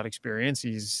around. He's got experience.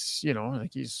 He's,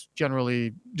 he's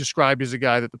generally described as a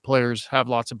guy that the players have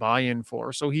lots of buy-in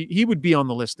for. So he would be on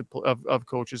the list of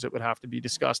coaches that would have to be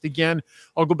discussed. Again,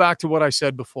 I'll go back to what I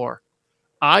said before.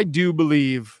 I do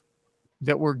believe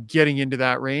that we're getting into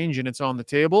that range and it's on the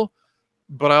table,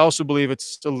 but I also believe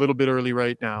it's a little bit early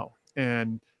right now.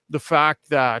 And the fact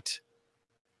that,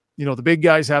 the big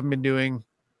guys haven't been doing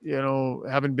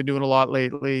a lot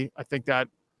lately. I think that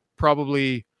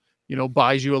probably,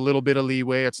 buys you a little bit of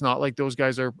leeway. It's not like those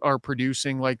guys are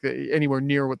producing like anywhere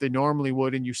near what they normally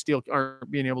would, and you still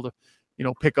aren't being able to,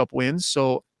 pick up wins.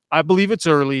 So I believe it's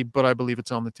early, but I believe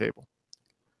it's on the table.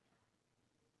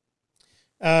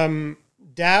 Davin,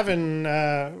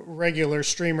 regular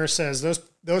streamer, says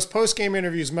those post-game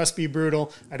interviews must be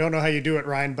brutal. I don't know how you do it,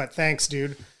 Ryan, but thanks,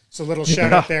 dude. So a little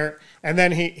shout out there. And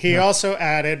then he also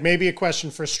added maybe a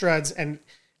question for Struds. And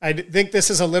I think this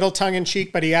is a little tongue in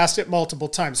cheek, but he asked it multiple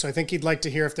times. So I think he'd like to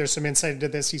hear if there's some insight into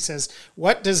this. He says,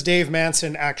 what does Dave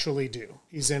Manson actually do?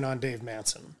 He's in on Dave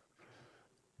Manson.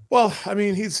 Well, I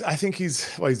mean, he's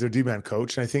their D-man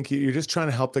coach. And I think you're just trying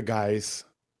to help the guys,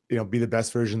 be the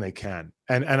best version they can.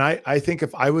 And I think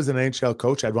if I was an NHL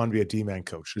coach, I'd want to be a D-man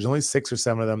coach. There's only 6 or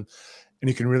 7 of them, and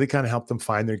you can really kind of help them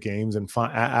find their games and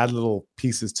add little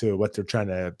pieces to what they're trying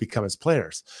to become as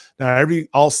players. Now,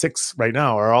 all 6 right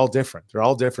now are all different. They're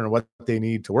all different in what they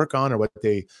need to work on or what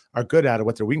they are good at or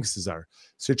what their weaknesses are.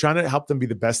 So you're trying to help them be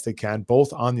the best they can,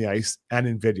 both on the ice and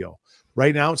in video.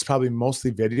 Right now, it's probably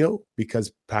mostly video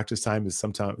because practice time is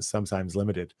sometimes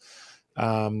limited.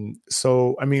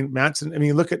 So, I mean, Manson,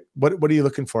 look at what are you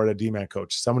looking for at a D-man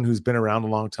coach? Someone who's been around a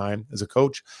long time as a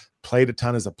coach, played a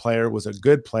ton as a player, was a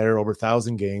good player, over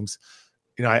 1,000 games.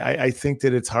 I think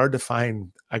that it's hard to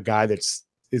find a guy that's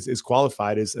is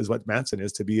qualified as what Manson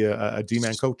is to be a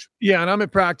D-man coach. Yeah. And I'm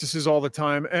at practices all the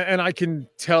time. And I can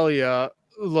tell you,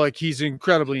 like, he's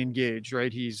incredibly engaged,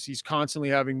 right? He's constantly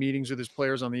having meetings with his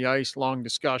players on the ice, long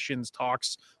discussions,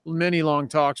 many long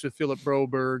talks with Philip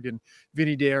Broberg and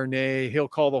Vinny Desharnais. He'll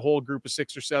call the whole group of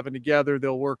 6 or 7 together.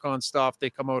 They'll work on stuff. They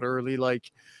come out early.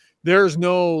 Like, there's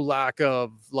no lack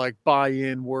of like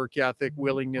buy-in, work ethic,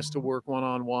 willingness to work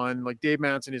one-on-one. Like, Dave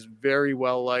Manson is very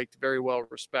well liked, very well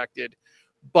respected,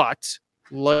 but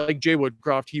like Jay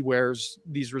Woodcroft, he wears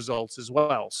these results as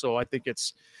well. So I think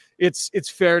it's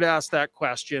fair to ask that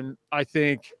question. I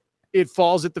think it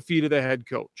falls at the feet of the head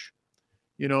coach.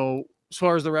 As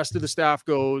far as the rest of the staff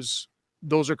goes,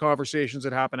 those are conversations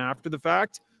that happen after the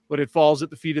fact, but it falls at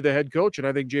the feet of the head coach. And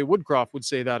I think Jay Woodcroft would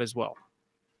say that as well.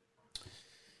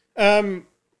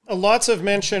 Lots of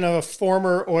mention of a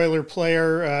former Oiler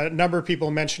player. A number of people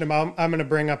mentioned him. I'm going to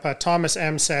bring up Thomas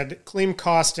M. said, Klim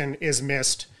Kostin is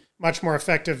missed, much more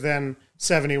effective than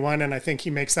 71. And I think he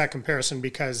makes that comparison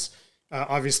because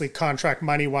obviously contract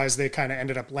money-wise, they kind of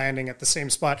ended up landing at the same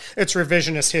spot. It's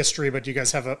revisionist history, but do you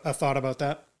guys have a thought about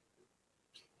that?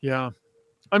 Yeah.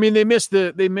 I mean, they miss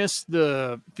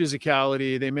the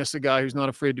physicality. They miss a guy who's not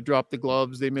afraid to drop the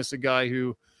gloves. They miss a guy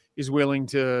who is willing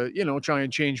to, try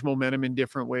and change momentum in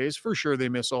different ways. For sure, they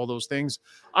miss all those things.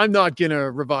 I'm not going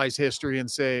to revise history and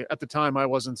say, at the time, I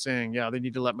wasn't saying, yeah, they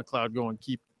need to let McLeod go and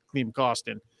keep Klim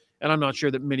Kostin. And I'm not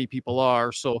sure that many people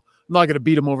are. So I'm not going to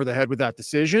beat them over the head with that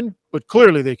decision. But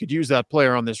clearly, they could use that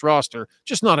player on this roster,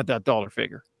 just not at that dollar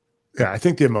figure. Yeah, I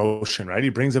think the emotion, right? He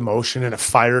brings emotion and a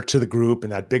fire to the group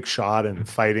and that big shot and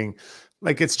fighting.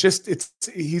 Like,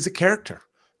 he's a character,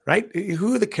 right?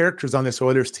 Who are the characters on this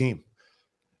Oilers team?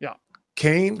 Yeah.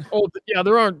 Kane. Oh, yeah,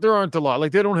 there aren't a lot.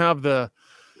 Like, they don't have the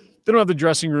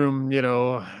dressing room,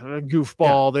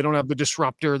 goofball. Yeah. They don't have the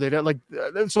disruptor. They don't, like,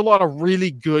 there's a lot of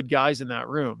really good guys in that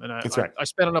room. And That's right. I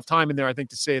spent enough time in there, I think,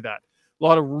 to say that. A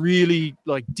lot of really,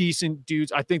 like, decent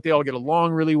dudes. I think they all get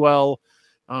along really well.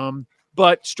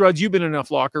 But Struds, you've been in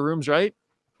enough locker rooms, right?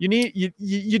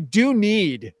 You do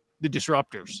need the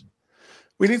disruptors.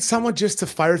 We need someone just to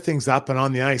fire things up and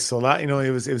on the ice. So that,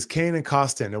 it was Kane and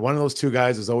Kostin, and one of those two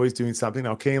guys was always doing something.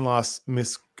 Now Kane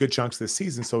missed good chunks this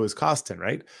season, so is Kostin,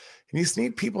 right? And you just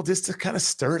need people just to kind of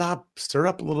stir up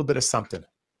a little bit of something.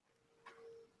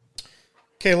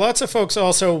 Okay, lots of folks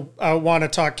also want to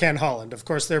talk Ken Holland. Of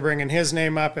course, they're bringing his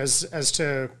name up as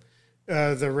to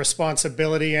the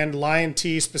responsibility, and Lion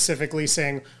T specifically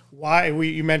saying why.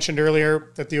 You mentioned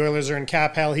earlier that the Oilers are in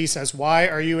cap hell. He says, why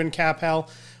are you in cap hell?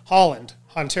 Holland,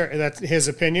 that's his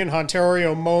opinion.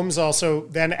 Ontario Momes also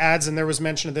then adds, and there was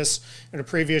mention of this in a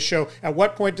previous show, at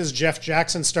what point does Jeff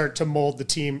Jackson start to mold the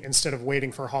team instead of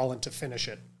waiting for Holland to finish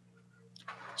it?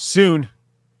 Soon.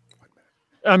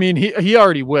 I mean, he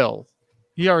already will.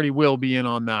 He already will be in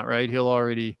on that, right? He'll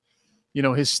already,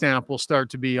 his stamp will start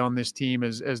to be on this team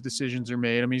as decisions are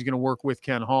made. I mean, he's going to work with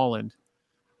Ken Holland.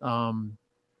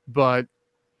 But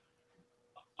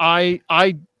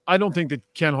I don't think that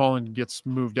Ken Holland gets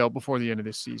moved out before the end of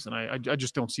this season. I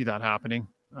just don't see that happening.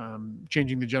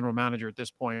 Changing the general manager at this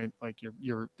point, like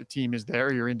the team is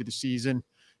there, you're into the season.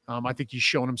 I think he's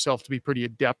shown himself to be pretty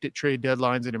adept at trade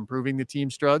deadlines and improving the team,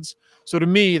 Struds. So to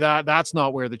me, that's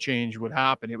not where the change would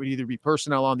happen. It would either be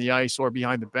personnel on the ice or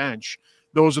behind the bench.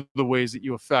 Those are the ways that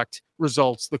you affect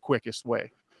results the quickest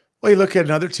way. Well, you look at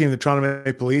another team, the Toronto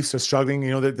Maple Leafs are struggling.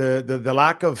 The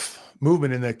lack of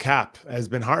movement in the cap has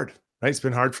been hard, right? It's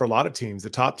been hard for a lot of teams, the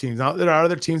top teams. Now, there are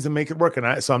other teams that make it work,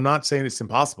 so I'm not saying it's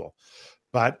impossible,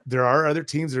 but there are other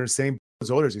teams that are the same as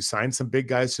Oilers who signed some big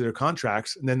guys to their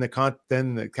contracts, and then the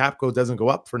cap doesn't go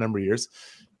up for a number of years.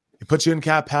 It puts you in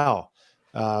cap hell,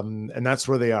 and that's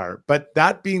where they are. But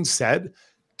that being said,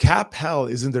 cap hell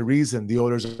isn't the reason the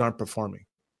Oilers aren't performing.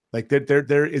 Like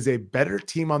there is a better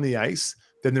team on the ice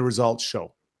than the results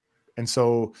show. And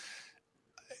so,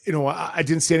 I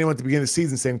didn't see anyone at the beginning of the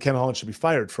season saying Ken Holland should be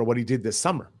fired for what he did this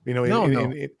summer.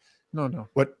 No.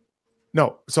 What?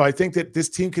 No. So I think that this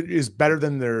team is better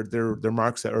than their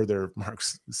marks, or their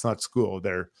marks. It's not school.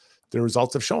 Their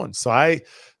results have shown. So I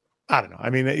don't know. I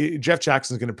mean, Jeff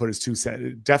Jackson's going to put his 2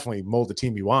 cents, definitely mold the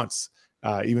team he wants,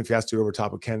 even if he has to do it over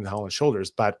top of Ken Holland's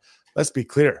shoulders. But let's be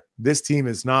clear. This team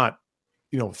is not,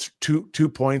 2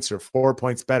 points or 4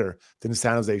 points better than the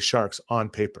San Jose Sharks on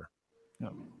paper. Yeah.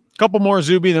 Couple more,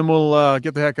 Zuby, then we'll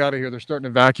get the heck out of here. They're starting to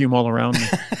vacuum all around me.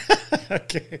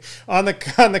 Okay. On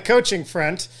the coaching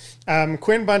front,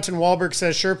 Quinn Bunton Wahlberg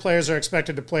says, sure, players are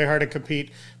expected to play hard and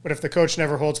compete, but if the coach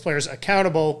never holds players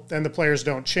accountable, then the players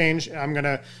don't change. I'm going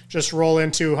to just roll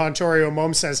into Hontorio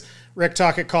Mom says, Rick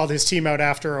Tocchet called his team out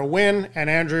after a win, and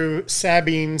Andrew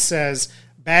Sabine says,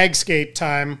 bag skate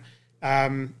time.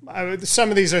 Some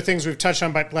of these are things we've touched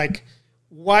on, but like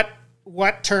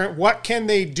what can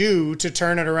they do to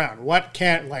turn it around? What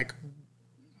can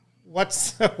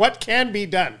be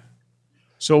done?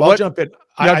 So I'll jump in.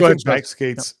 I think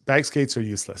bag skates are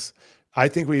useless. I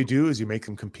think what you do is you make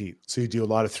them compete. So you do a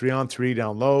lot of 3-on-3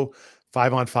 down low,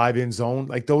 5-on-5 in zone.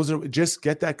 Like those are just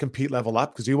get that compete level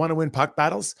up, because you want to win puck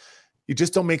battles. You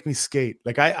just don't make me skate.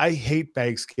 Like I hate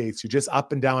bag skates. You're just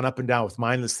up and down with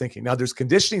mindless thinking. Now there's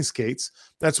conditioning skates.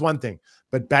 That's one thing,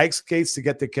 but bag skates to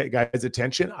get the guy's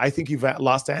attention, I think you've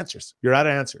lost answers. You're out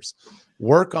of answers.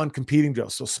 Work on competing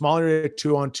drills. So small area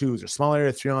 2-on-2s or small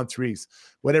area 3-on-3s,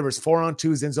 whatever, it's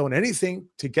 4-on-2s in zone, anything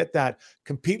to get that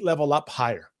compete level up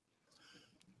higher.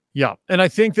 Yeah. And I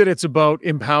think that it's about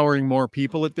empowering more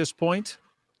people at this point.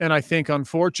 And I think,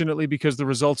 unfortunately, because the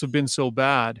results have been so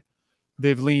bad,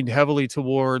 they've leaned heavily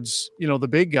towards, the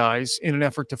big guys in an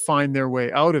effort to find their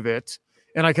way out of it.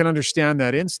 And I can understand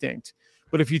that instinct.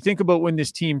 But if you think about when this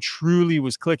team truly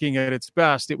was clicking at its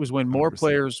best, it was when more 100%.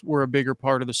 Players were a bigger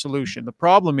part of the solution. The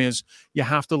problem is you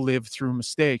have to live through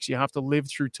mistakes. You have to live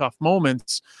through tough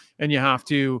moments, and you have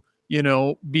to,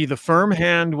 be the firm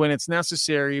hand when it's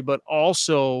necessary, but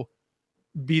also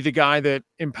be the guy that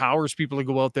empowers people to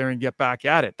go out there and get back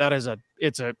at it.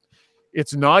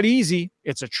 It's not easy.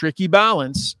 It's a tricky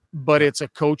balance, but it's a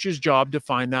coach's job to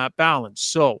find that balance.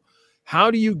 So how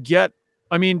do you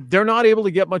they're not able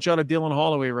to get much out of Dylan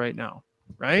Holloway right now,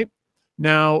 right?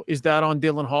 Now, is that on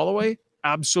Dylan Holloway?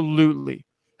 Absolutely.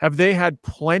 Have they had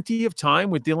plenty of time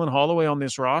with Dylan Holloway on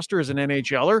this roster as an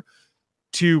NHLer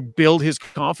to build his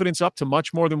confidence up to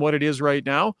much more than what it is right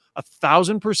now?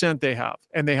 1,000% they have,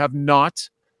 and they have not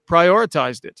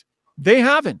prioritized it. They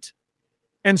haven't.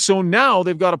 And so now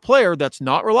they've got a player that's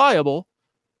not reliable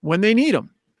when they need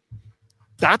him.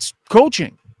 That's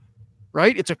coaching,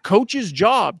 right? It's a coach's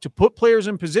job to put players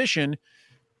in position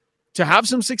to have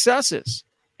some successes.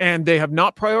 And they have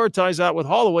not prioritized that with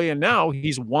Holloway. And now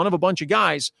he's one of a bunch of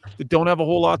guys that don't have a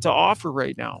whole lot to offer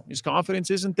right now. His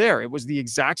confidence isn't there. It was the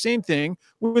exact same thing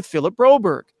with Philip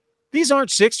Broberg. These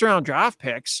aren't 6th-round draft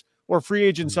picks or free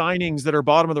agent signings that are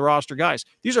bottom of the roster guys.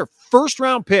 These are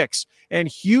first-round picks and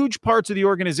huge parts of the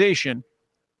organization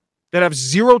that have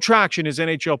zero traction as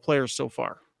NHL players so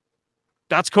far.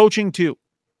 That's coaching too.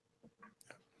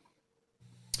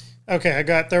 Okay,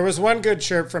 there was one good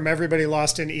chirp from Everybody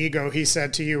Lost in Ego. He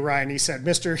said to you, Ryan, he said,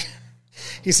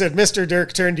 Mr.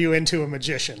 Dirk turned you into a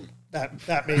magician.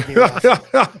 That made me laugh.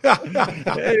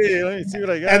 Hey, let me see what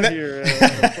I got here.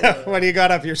 What do you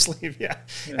got up your sleeve? Yeah.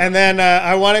 And then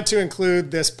I wanted to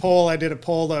include this poll. I did a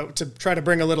poll to try to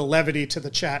bring a little levity to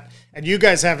the chat. And you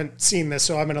guys haven't seen this,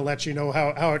 so I'm going to let you know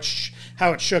how it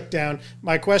shook down.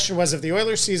 My question was, if the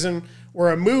Oilers season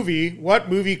were a movie, what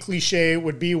movie cliche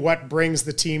would be what brings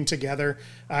the team together?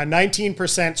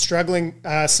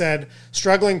 19% said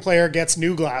struggling player gets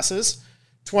new glasses.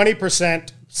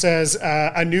 20% says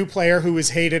a new player who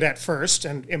is hated at first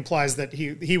and implies that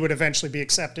he would eventually be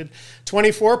accepted.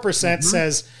 24%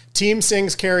 says team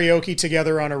sings karaoke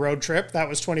together on a road trip. That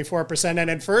was 24%. And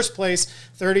in first place,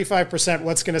 35%,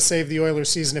 what's going to save the Oilers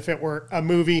season if it were a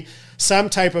movie? Some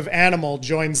type of animal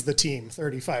joins the team,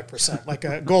 35%, like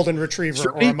a golden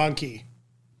retriever or a monkey.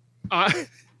 I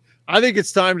think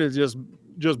it's time to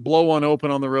just blow one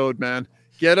open on the road, man.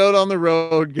 Get out on the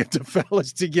road, get the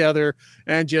fellas together,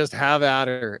 and just have at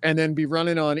her. And then be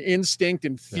running on instinct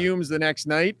and fumes the next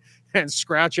night and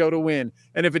scratch out a win.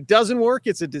 And if it doesn't work,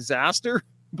 it's a disaster,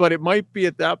 but it might be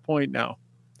at that point now.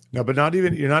 No, but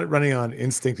you're not running on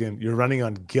instinct, and you're running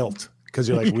on guilt, because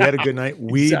you're like, we had a good night.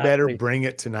 We better bring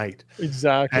it tonight.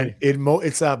 Exactly. And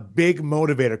it's a big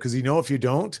motivator, because if you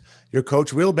don't, your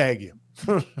coach will bag you.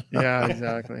 Yeah,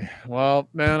 exactly. Well,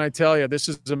 man, I tell you, this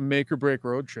is a make or break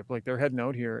road trip. Like, they're heading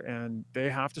out here and they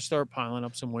have to start piling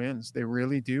up some wins. They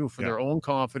really do, for their own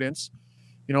confidence,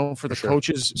 for the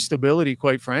coach's stability,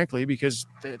 quite frankly, because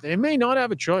they may not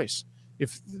have a choice.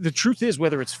 If the truth is,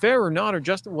 whether it's fair or not, or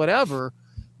just whatever,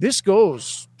 this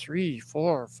goes 3,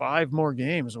 4, 5 more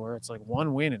games where it's like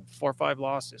 1 win and 4 or 5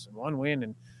 losses and 1 win.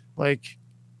 And like,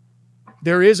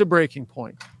 there is a breaking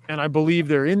point. And I believe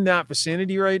they're in that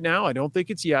vicinity right now. I don't think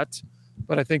it's yet,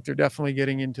 but I think they're definitely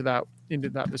getting into that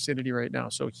vicinity right now.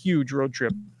 So huge road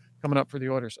trip coming up for the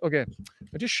Oilers. Okay,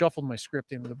 I just shuffled my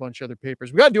script in with a bunch of other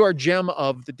papers. We got to do our gem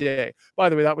of the day. By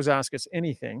the way, that was Ask Us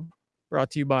Anything,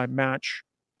 brought to you by Match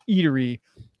Eatery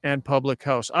and Public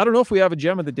House. I don't know if we have a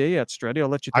gem of the day yet, Struddy. I'll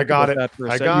let you think about that for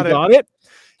a second. You got it.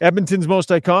 Edmonton's most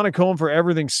iconic home for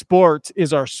everything sport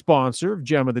is our sponsor of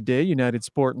Gem of the Day, United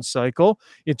Sport and Cycle.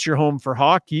 It's your home for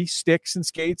hockey, sticks and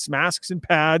skates, masks and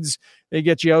pads. They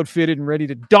get you outfitted and ready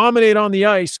to dominate on the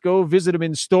ice. Go visit them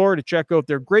in store to check out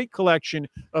their great collection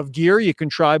of gear you can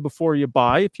try before you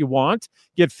buy if you want.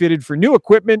 Get fitted for new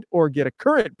equipment or get a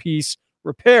current piece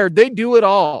repaired. They do it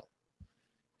all.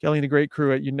 Kelly and the great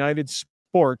crew at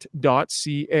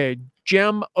unitedsport.ca.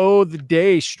 Gem of the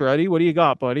Day, Struddy. What do you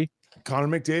got, buddy?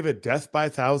 Connor McDavid, death by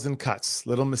 1,000 cuts.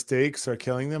 Little mistakes are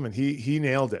killing them, and he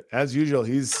nailed it. As usual,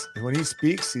 when he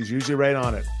speaks, he's usually right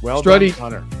on it. Well done,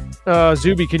 Connor.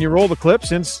 Zuby, can you roll the clip?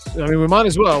 We might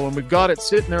as well. When we've got it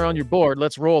sitting there on your board,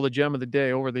 let's roll the Gem of the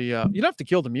Day over the you don't have to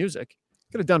kill the music.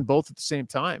 Could have done both at the same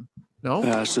time. No?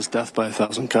 Yeah, it's just death by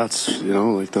 1,000 cuts.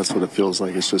 Like that's what it feels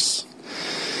like. It's just,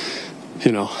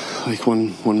 like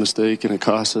one mistake and it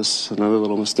costs us, another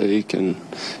little mistake, and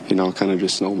kind of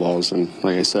just snowballs. And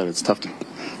like I said, it's tough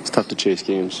to chase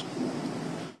games.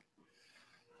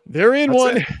 They're in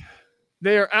one.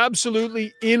 They are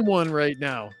absolutely in one right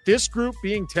now. This group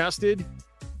being tested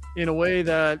in a way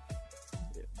that,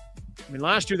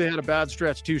 last year they had a bad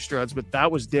stretch too, Struds, but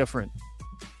that was different.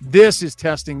 This is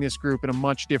testing this group in a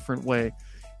much different way.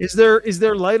 Is there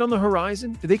light on the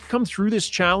horizon? Do they come through this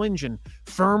challenge and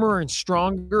firmer and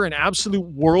stronger and absolute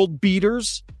world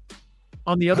beaters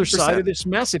on the other 100%. Side of this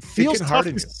mess? It feels tough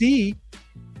to see,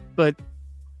 but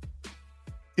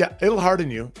yeah, it'll harden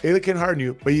you. It can harden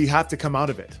you, but you have to come out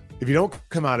of it. If you don't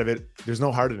come out of it, there's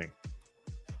no hardening.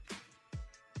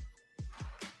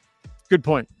 Good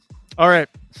point. All right.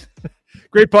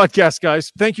 Great podcast,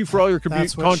 guys. Thank you for all your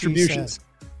contributions.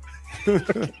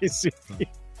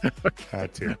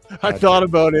 Had to. I thought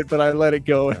about it, but I let it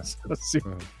go. Yeah.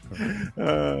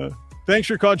 Thanks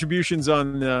for your contributions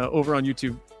on over on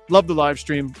YouTube. Love the live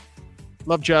stream.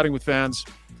 Love chatting with fans.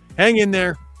 Hang in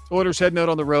there. Oilers heading out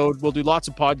on the road. We'll do lots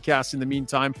of podcasts in the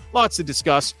meantime. Lots to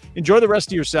discuss. Enjoy the rest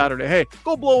of your Saturday. Hey,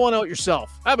 go blow one out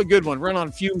yourself. Have a good one. Run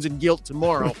on fumes and guilt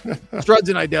tomorrow. Struds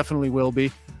and I definitely will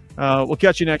be. We'll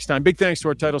catch you next time. Big thanks to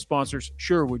our title sponsors,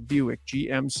 Sherwood Buick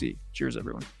GMC. Cheers,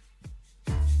 everyone.